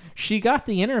got the call. She got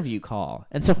the interview call.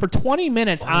 And so for 20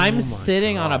 minutes, I'm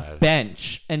sitting on a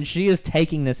bench and she is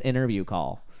taking this interview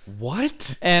call.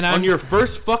 What? And on your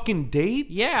first fucking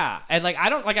date? Yeah. And like I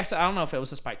don't know if it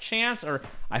was just by chance or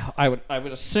I would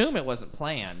assume it wasn't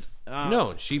planned.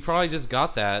 No, she probably just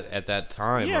got that at that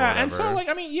time. Yeah, and so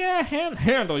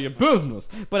handle your business.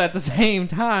 But at the same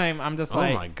time, I'm just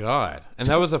like, oh my god. And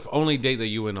that was the only date that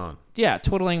you went on. Yeah,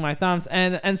 twiddling my thumbs.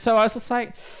 And so I was just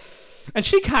like, and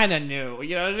she kind of knew,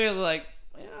 she was like,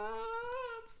 I'm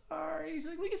sorry. She's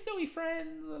like, we can still be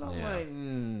friends. And I'm like,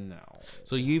 no.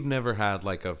 So you've never had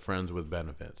like a friends with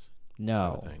benefits?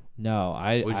 No.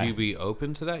 Would you be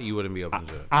open to that? You wouldn't be open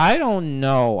to it. I don't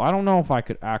know. I don't know if I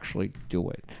could actually do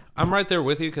it. I'm right there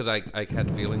with you because I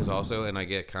had feelings also, and I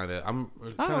get kind of.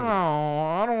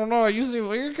 I don't know.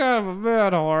 You're kind of a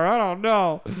man whore. I don't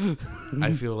know.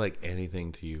 I feel like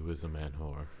anything to you is a man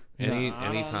whore.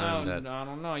 Anytime that I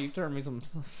don't know. You turned me some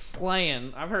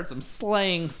slaying. I've heard some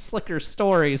slaying, slicker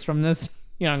stories from this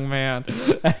young man.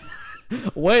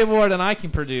 Way more than I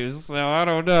can produce, so I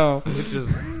don't know. Which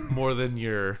is more than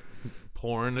your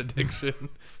porn addiction.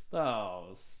 Oh,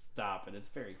 stop it! It's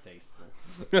very tasteful.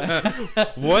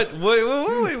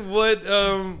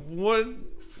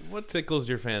 What tickles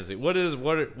your fancy? What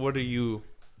are you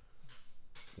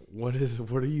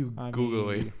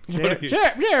googling?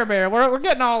 Jerry Bear, we're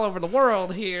getting all over the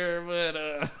world here,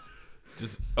 but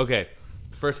just okay.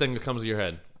 First thing that comes to your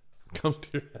head.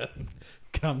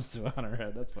 Comes to on our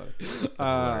head. That's funny.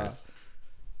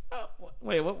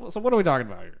 Wait, so what are we talking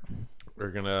about here?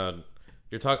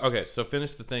 You're talking. Okay, so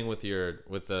finish the thing with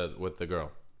the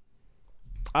girl.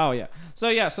 Oh yeah.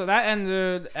 So that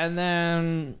ended,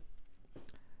 and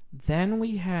then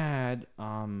we had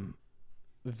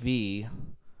V,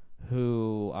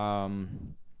 who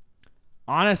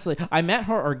honestly I met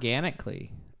her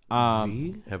organically.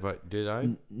 V? Did I?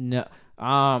 No.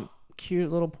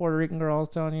 Cute little Puerto Rican girl I was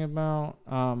telling you about.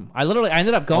 I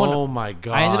ended up going. Oh my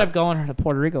god! I ended up going to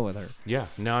Puerto Rico with her. Yeah,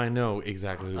 now I know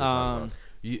exactly who you're talking about.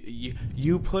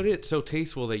 You put it so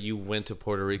tasteful that you went to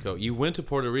Puerto Rico. You went to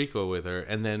Puerto Rico with her,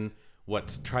 and then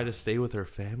what? Try to stay with her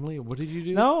family? What did you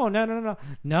do?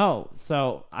 No.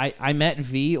 So I met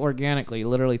V organically,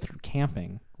 literally through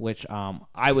camping, which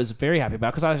I was very happy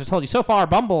about because I just told you so far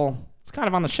Bumble. It's kind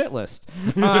of on the shit list.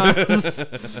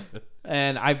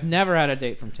 And I've never had a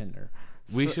date from Tinder.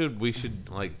 We should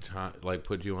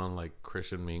put you on like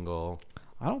Christian Mingle.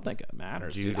 I don't think it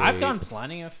matters, dude. I've done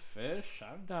plenty of fish.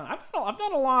 I've done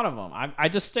a lot of them. I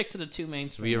just stick to the two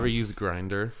mainstream. Have you ever used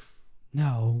Grindr?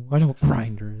 No, I know what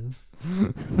Grindr is.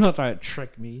 Not trying to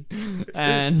trick me.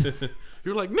 And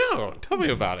you're like, no, tell me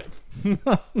about it.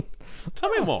 Tell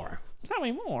me more.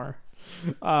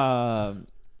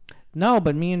 No,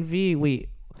 but me and V,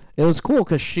 it was cool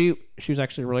because she was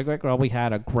actually a really great girl. We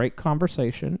had a great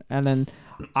conversation, and then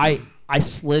I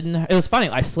slid in. It was funny.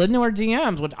 I slid into her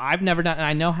DMs, which I've never done, and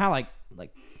I know how like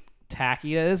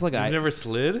tacky it is. Like You've never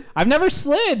slid? I've never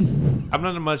slid. I'm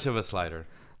not much of a slider.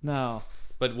 No.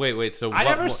 But wait. So I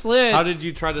never slid. How did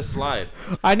you try to slide?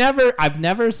 I've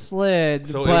never slid.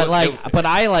 So but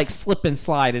I slip and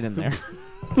slide it in there.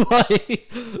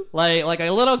 like a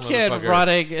little kid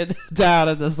running down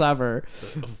in the summer.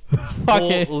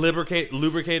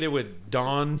 Lubricated with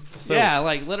Dawn soap. Yeah,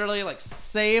 literally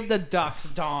save the ducks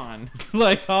Dawn.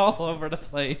 All over the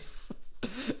place.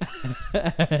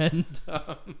 And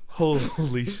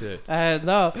holy shit.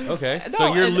 No. Okay.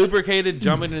 So you're lubricated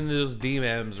jumping into those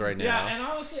DMs right now. Yeah, and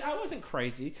honestly I wasn't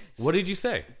crazy. What did you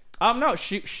say? No,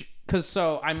 she because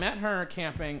I met her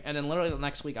camping, and then literally the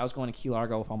next week I was going to Key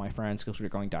Largo with all my friends because we were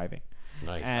going diving.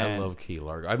 Nice. I love Key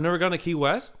Largo. I've never gone to Key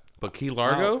West, but Key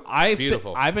Largo,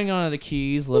 beautiful. I've been going to the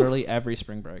Keys literally every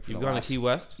spring break. You've gone to Key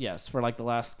West? Yes, for the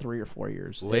last 3 or 4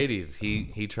 years. Ladies,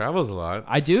 he travels a lot.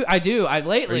 I do.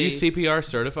 Lately. Are you CPR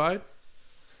certified?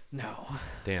 No.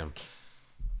 Damn.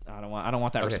 I don't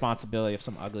want that responsibility if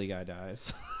some ugly guy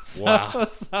dies. Wow.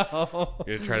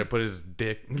 You're trying to put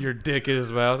your dick in his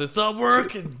mouth. It's not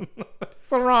working. It's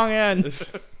the wrong end.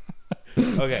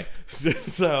 Okay.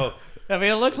 So I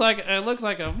mean, it looks like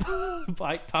a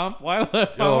bike pump. Why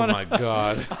would my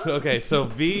god. Okay, so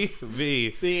V,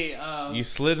 you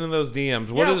slid into those DMs.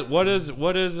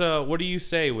 What do you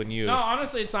say when you? No,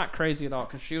 honestly, it's not crazy at all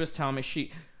because she was telling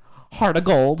me heart of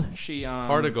gold.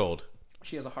 Heart of gold.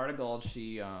 She has a heart of gold.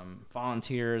 She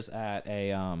volunteers at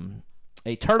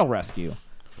a turtle rescue.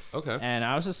 Okay. And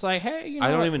I was just like, hey, I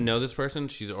don't even know this person.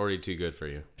 She's already too good for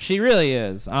you. She really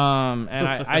is. And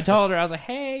I told her, I was like,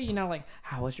 hey,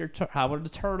 how were the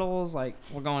turtles?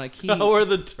 We're going to Key. How are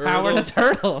the turtles? How are the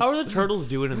turtles? How are the turtles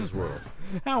doing in this world?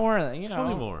 How were they? Tell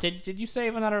me more. Did you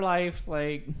save another life?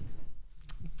 And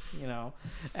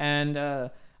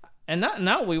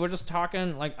we were just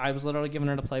talking. I was literally giving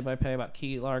her the play-by-play about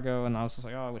Key Largo, and I was just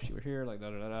like, oh, I wish you were here.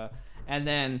 And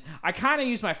then I kind of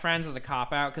use my friends as a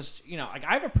cop-out because,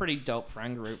 I have a pretty dope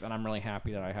friend group that I'm really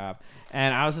happy that I have.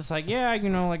 And I was just like, yeah,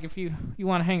 if you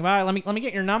want to hang by, let me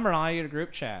get your number and I'll add you to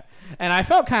group chat. And I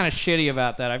felt kind of shitty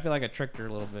about that. I feel like I tricked her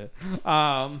a little bit.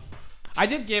 I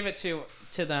did give it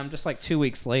to them just 2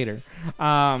 weeks later.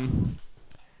 And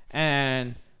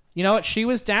you know what? She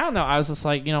was down though. I was just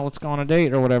like, let's go on a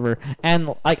date or whatever.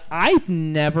 And I've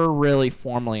never really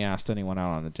formally asked anyone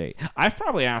out on a date. I've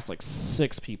probably asked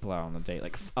 6 people out on a date,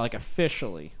 like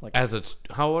officially. As it's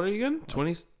how old are you again?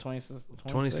 26.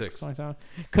 27.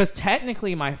 Because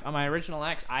technically, my original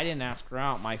ex, I didn't ask her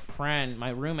out. My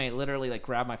roommate, literally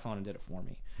grabbed my phone and did it for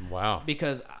me. Wow.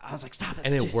 Because I was like, stop it.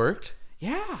 And it worked.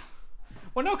 Yeah.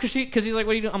 Well, no, because he's like,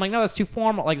 what are you doing? I'm like, no, that's too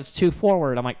formal. It's too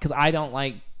forward. I'm like, because I don't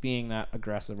like being that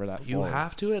aggressive or that. You forward.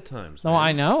 have to at times. No, man.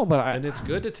 I know, but and it's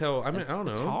good to tell. I mean, I don't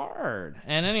know. It's hard.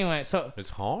 And anyway, so it's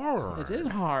hard. It is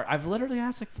hard. I've literally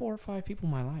asked like 4 or 5 people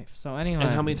in my life. So anyway.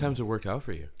 And how many times it worked out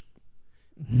for you?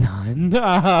 None.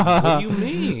 What do you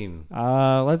mean?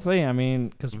 Let's see. I mean,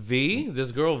 because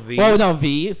this girl V. Well, no,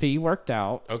 V worked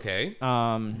out. Okay.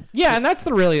 Yeah, and that's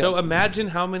the really. So imagine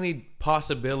how many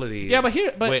possibilities. Yeah, but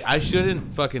wait, I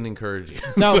shouldn't fucking encourage you.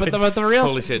 No, but the real.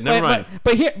 Holy shit! Never mind.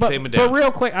 But real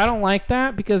quick, I don't like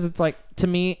that because it's like, to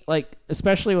me, like,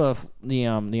 especially with the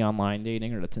online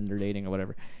dating or the Tinder dating or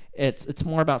whatever. It's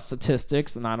more about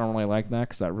statistics, and I don't really like that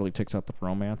because that really takes out the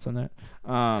romance in it.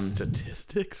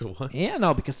 Statistics? What? Yeah,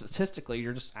 no, because statistically,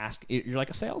 you're just you're like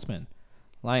a salesman.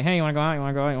 Like, hey, you want to go out? You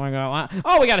want to go out? You want to go out?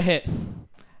 Oh, we got a hit.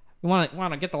 You want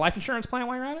to get the life insurance plan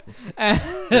while you're at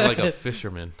it? You're like a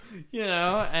fisherman. You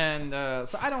know, and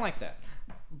so I don't like that.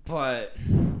 But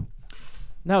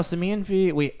no, so me and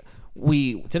V,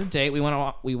 we did a date.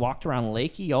 We walked around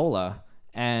Lake Eola.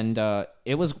 And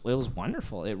it was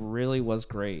wonderful. It really was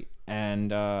great.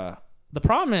 And the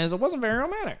problem is, it wasn't very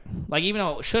romantic. Like, even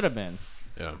though it should have been.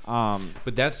 Yeah.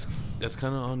 But that's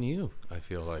kind of on you, I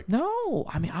feel like. No,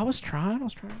 I mean, I was trying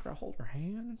to hold her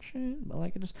hand and shit, but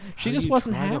like, she just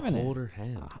wasn't having it. Hold her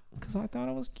hand because I thought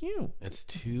it was cute. It's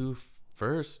too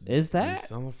first. Is that?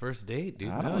 It's on the first date, dude.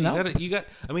 I don't know.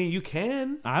 I mean, you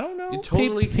can. I don't know. You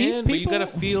totally can, but you gotta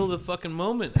feel the fucking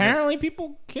moment. Apparently,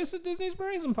 people kiss at Disney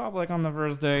Springs in public on the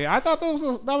first day. I thought that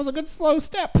was a good slow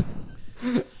step.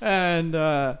 And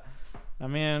I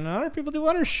mean, other people do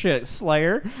other shit,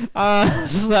 Slayer.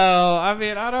 So I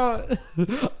mean, I don't.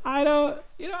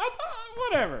 You know, I thought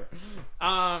whatever.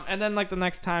 And then like the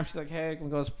next time she's like, "Hey, can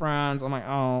we go as friends?" I'm like,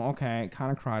 "Oh, okay."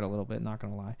 Kind of cried a little bit, not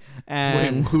gonna lie.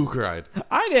 And wait, who cried?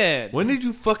 I did. When did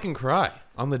you fucking cry?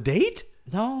 On the date?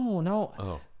 No.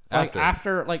 Oh, like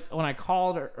after like when I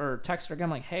called or texted her again, I'm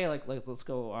like, "Hey, like let's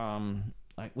go."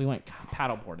 Like we went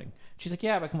paddleboarding. She's like,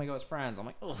 "Yeah, but can we go as friends?" I'm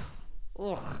like, "Ugh."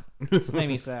 This made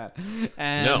me sad.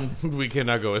 And no, we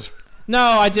cannot go as. No,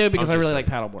 I do because I really like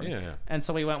paddleboarding. Yeah. And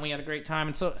so we went. We had a great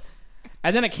time.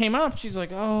 And then it came up. She's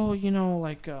like, "Oh, you know,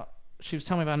 like." She was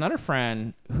telling me about another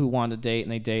friend who wanted to date,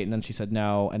 and they date, and then she said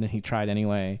no, and then he tried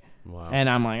anyway. Wow. And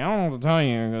I'm like, I don't know what to tell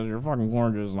you because you're fucking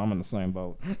gorgeous, and I'm in the same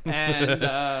boat. And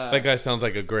that guy sounds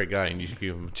like a great guy, and you should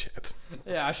give him a chance.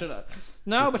 Yeah, I should have.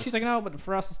 No, but she's like, no, but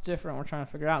for us it's different. We're trying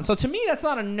to figure it out. And so to me, that's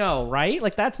not a no, right?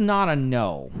 Like that's not a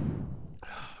no.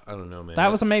 I don't know, man.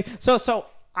 That was a maybe. So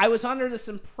I was under this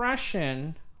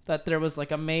impression that there was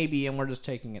like a maybe, and we're just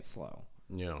taking it slow.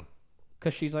 Yeah.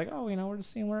 Because she's like, oh, you know, we're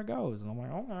just seeing where it goes, and I'm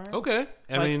like, okay. Okay.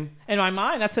 I mean, in my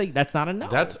mind, that's not a no.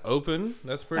 That's open.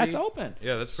 That's pretty. That's open.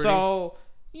 Yeah, that's pretty. So,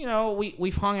 you know,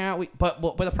 we've hung out. But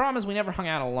the problem is we never hung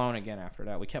out alone again after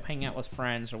that. We kept hanging out with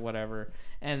friends or whatever,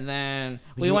 and then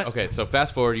we went. Okay, so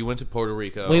fast forward. You went to Puerto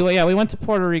Rico. We went to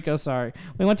Puerto Rico. Sorry,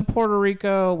 we went to Puerto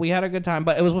Rico. We had a good time,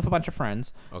 but it was with a bunch of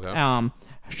friends. Okay.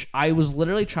 I was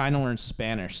literally trying to learn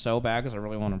Spanish so bad because I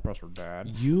really want to impress her dad.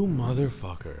 You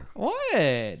motherfucker.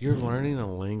 What? You're learning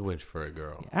a language for a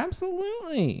girl.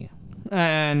 Absolutely.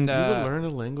 And you would learn a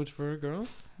language for a girl?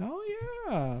 Oh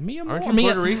yeah, me and aren't you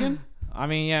Puerto Rican? I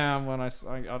mean, yeah. When I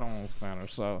don't know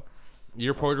Spanish, so.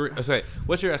 You're Puerto Rican. Sorry,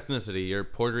 what's your ethnicity? You're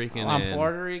Puerto Rican. I'm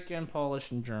Puerto Rican,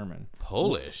 Polish, and German.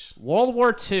 Polish. World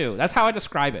War II. That's how I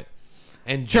describe it.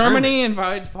 And Germany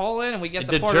invades Poland, and we get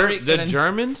the Puerto Rican. The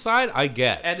German side, I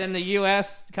get. And then the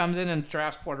U.S. comes in and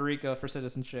drafts Puerto Rico for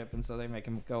citizenship, and so they make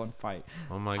him go and fight.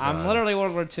 Oh my God! I'm literally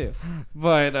World War II,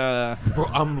 but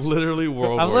I'm literally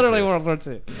World War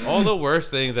II. All the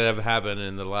worst things that have happened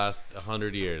in the last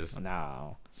 100 years.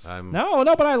 No,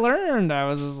 but I learned. I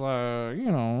was just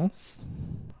you know,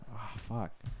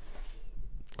 fuck.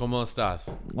 ¿Cómo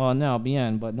estás? Well, no,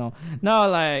 bien, but no,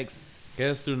 like. ¿Qué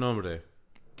es tu nombre?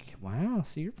 Wow,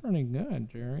 so you're pretty good,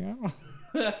 Jerry.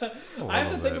 I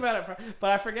have to think about it, but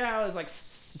I forget how it was like.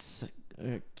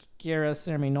 Quiero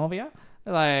ser mi novia,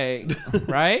 like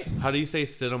right? How do you say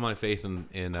 "sit on my face"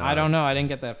 in I don't know. I didn't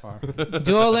get that far.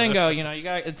 Duolingo, you know,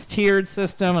 it's tiered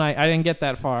system, and I didn't get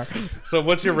that far. So,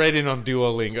 what's your rating on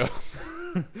Duolingo?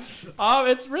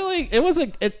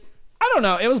 I don't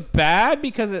know. It was bad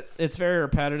because it's very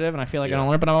repetitive, and I feel like I don't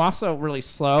learn. But I'm also really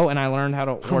slow, and I learned how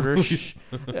to order.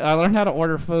 I learned how to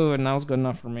order food, and that was good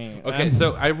enough for me. Okay,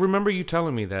 so I remember you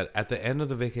telling me that at the end of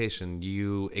the vacation,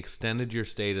 you extended your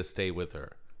stay to stay with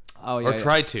her. Oh yeah. Or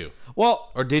tried to.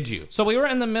 Well, or did you? So we were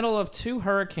in the middle of 2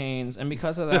 hurricanes, and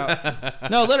because of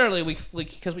that, no, literally,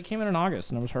 because we came in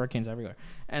August, and there was hurricanes everywhere,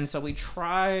 and so we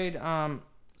tried.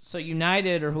 So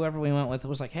United or whoever we went with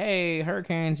was like, hey,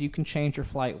 hurricanes, you can change your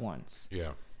flight once.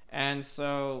 Yeah. And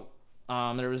so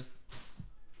there was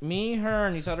me, her,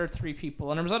 and these other 3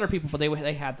 people, and there was other people, but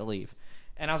they had to leave.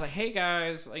 And I was like, hey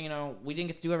guys, you know, we didn't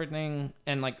get to do everything,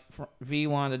 and like V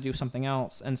wanted to do something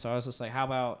else, and so I was just like, how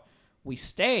about we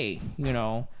stay, you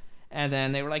know? And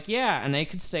then they were like, yeah, and they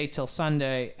could stay till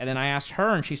Sunday. And then I asked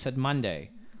her, and she said Monday.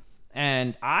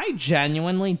 And I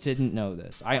genuinely didn't know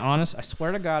this. I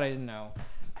swear to God, I didn't know.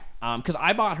 Because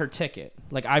I bought her ticket.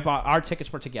 Like, our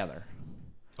tickets were together.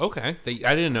 Okay. I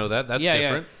didn't know that. That's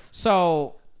different. Yeah.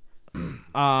 So,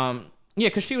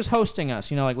 because she was hosting us.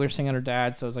 You know, like, we were staying at her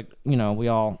dad's. So it was like, you know, we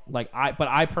all, like,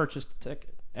 I purchased the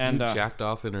ticket. And, you jacked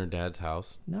off in her dad's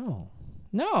house? No.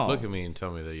 Look at me and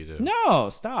tell me that you did. No,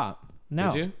 stop.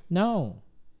 No. Did you? No.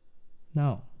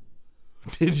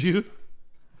 Did you?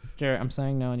 Jared, I'm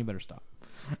saying no, and you better stop.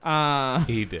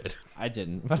 He did. I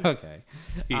didn't, but okay.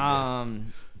 He did.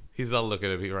 He's not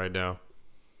looking at me right now.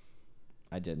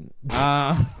 I didn't.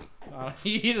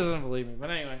 He doesn't believe me, but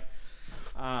anyway.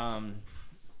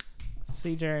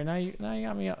 See, Jared, now you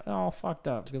got me all fucked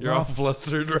up. You're all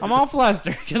flustered. Right? I'm all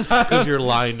flustered because you're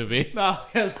lying to me. No,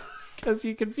 because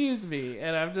you confused me,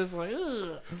 and I'm just like,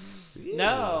 ugh.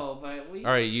 No, but we.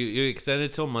 All right, you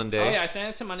extended till Monday. Oh yeah, I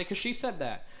extended it to Monday because she said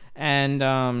that, and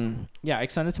I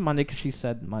extended it to Monday because she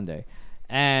said Monday,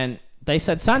 and they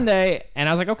said Sunday, and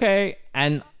I was like, okay,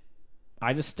 and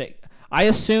I just stayed. I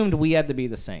assumed we had to be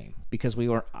the same because we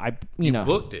were. You know,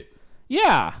 booked it.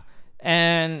 Yeah,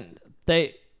 and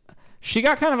she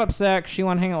got kind of upset. She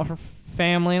wanted to hang out with her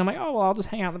family, and I'm like, oh well, I'll just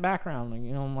hang out in the background, like,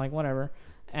 you know, I'm like whatever,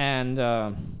 and.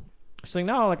 She's like,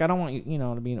 no, like I don't want you, you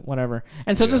know, to be whatever.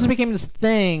 And so it just became this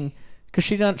thing because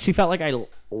she felt like I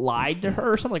lied to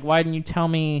her or something. Like, why didn't you tell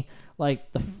me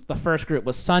like the first group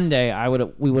was Sunday? I would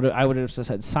have just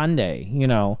said Sunday, you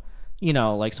know,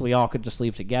 like so we all could just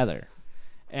leave together.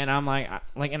 And I'm like,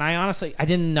 and I honestly I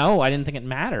didn't know. I didn't think it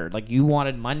mattered. Like you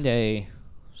wanted Monday,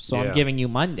 so I'm giving you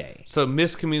Monday. So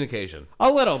miscommunication. A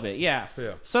little bit, yeah.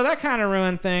 So that kind of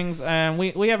ruined things, and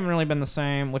we haven't really been the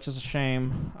same, which is a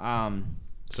shame.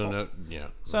 So no, yeah.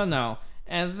 So no,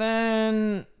 and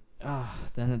then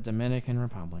the Dominican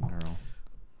Republic girl.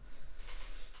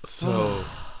 So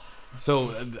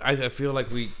I feel like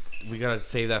we gotta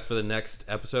save that for the next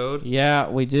episode. Yeah,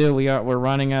 we do. We're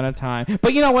running out of time.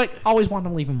 But you know what? Always want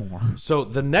to leave him more. So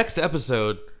the next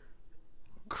episode,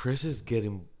 Chris is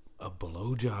getting a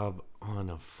blowjob on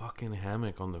a fucking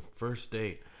hammock on the first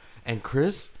date, and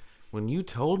Chris, when you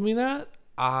told me that,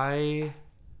 I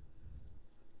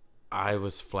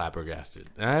was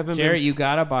flabbergasted. Jerry, you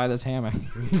gotta buy this hammock.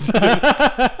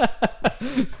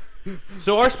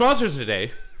 So our sponsors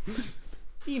today,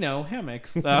 you know, hammock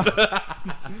stuff.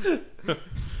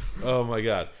 Oh my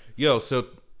god, yo! So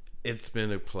it's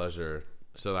been a pleasure.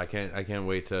 So I can't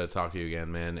wait to talk to you again,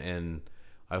 man. And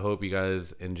I hope you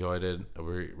guys enjoyed it.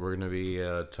 We're gonna be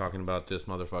talking about this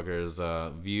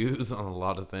motherfucker's views on a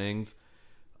lot of things.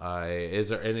 Is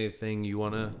there anything you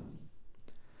wanna?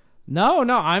 No,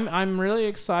 I'm really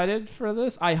excited for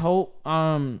this. I hope,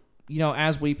 you know,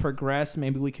 as we progress,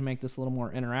 maybe we can make this a little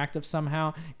more interactive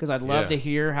somehow. Because I'd love to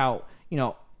hear how, you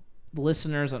know,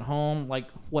 listeners at home, like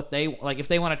what they like, if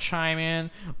they want to chime in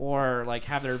or like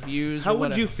have their views. How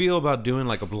would you feel about doing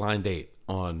like a blind date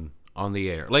on the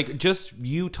air, like just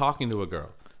you talking to a girl?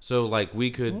 So like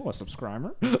we could a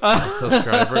subscriber.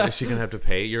 Is she gonna have to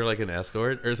pay? You're like an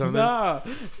escort or something? No.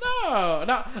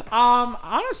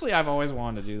 Honestly, I've always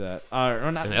wanted to do that.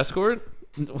 Or not an escort?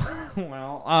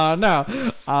 Well, no,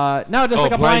 just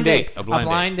like a blind date. A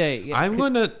blind date. Yeah. I'm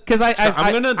gonna because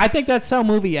I think that's so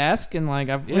movie-esque and like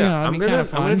I'm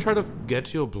gonna try to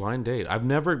get you a blind date. I've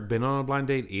never been on a blind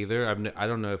date either. I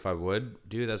don't know if I would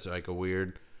do. That's like a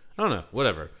weird. I don't know.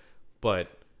 Whatever, but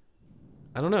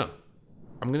I don't know.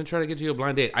 I'm gonna try to get you a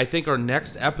blind date. I think our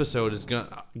next episode is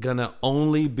gonna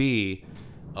only be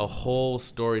a whole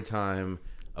story time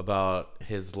about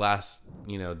his last,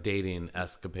 you know, dating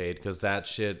escapade, because that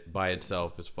shit by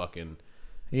itself is fucking.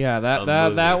 Yeah,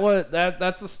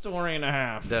 that's a story and a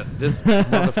half. That this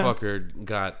motherfucker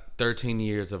got 13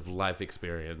 years of life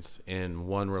experience in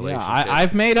one relationship. Yeah,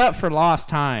 I've made up for lost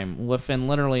time within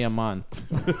literally a month.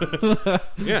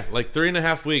 Yeah, like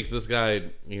 3.5 weeks. This guy,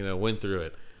 you know, went through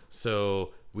it.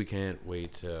 So we can't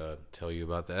wait to tell you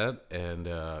about that. And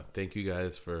thank you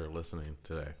guys for listening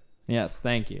today. Yes,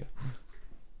 thank you.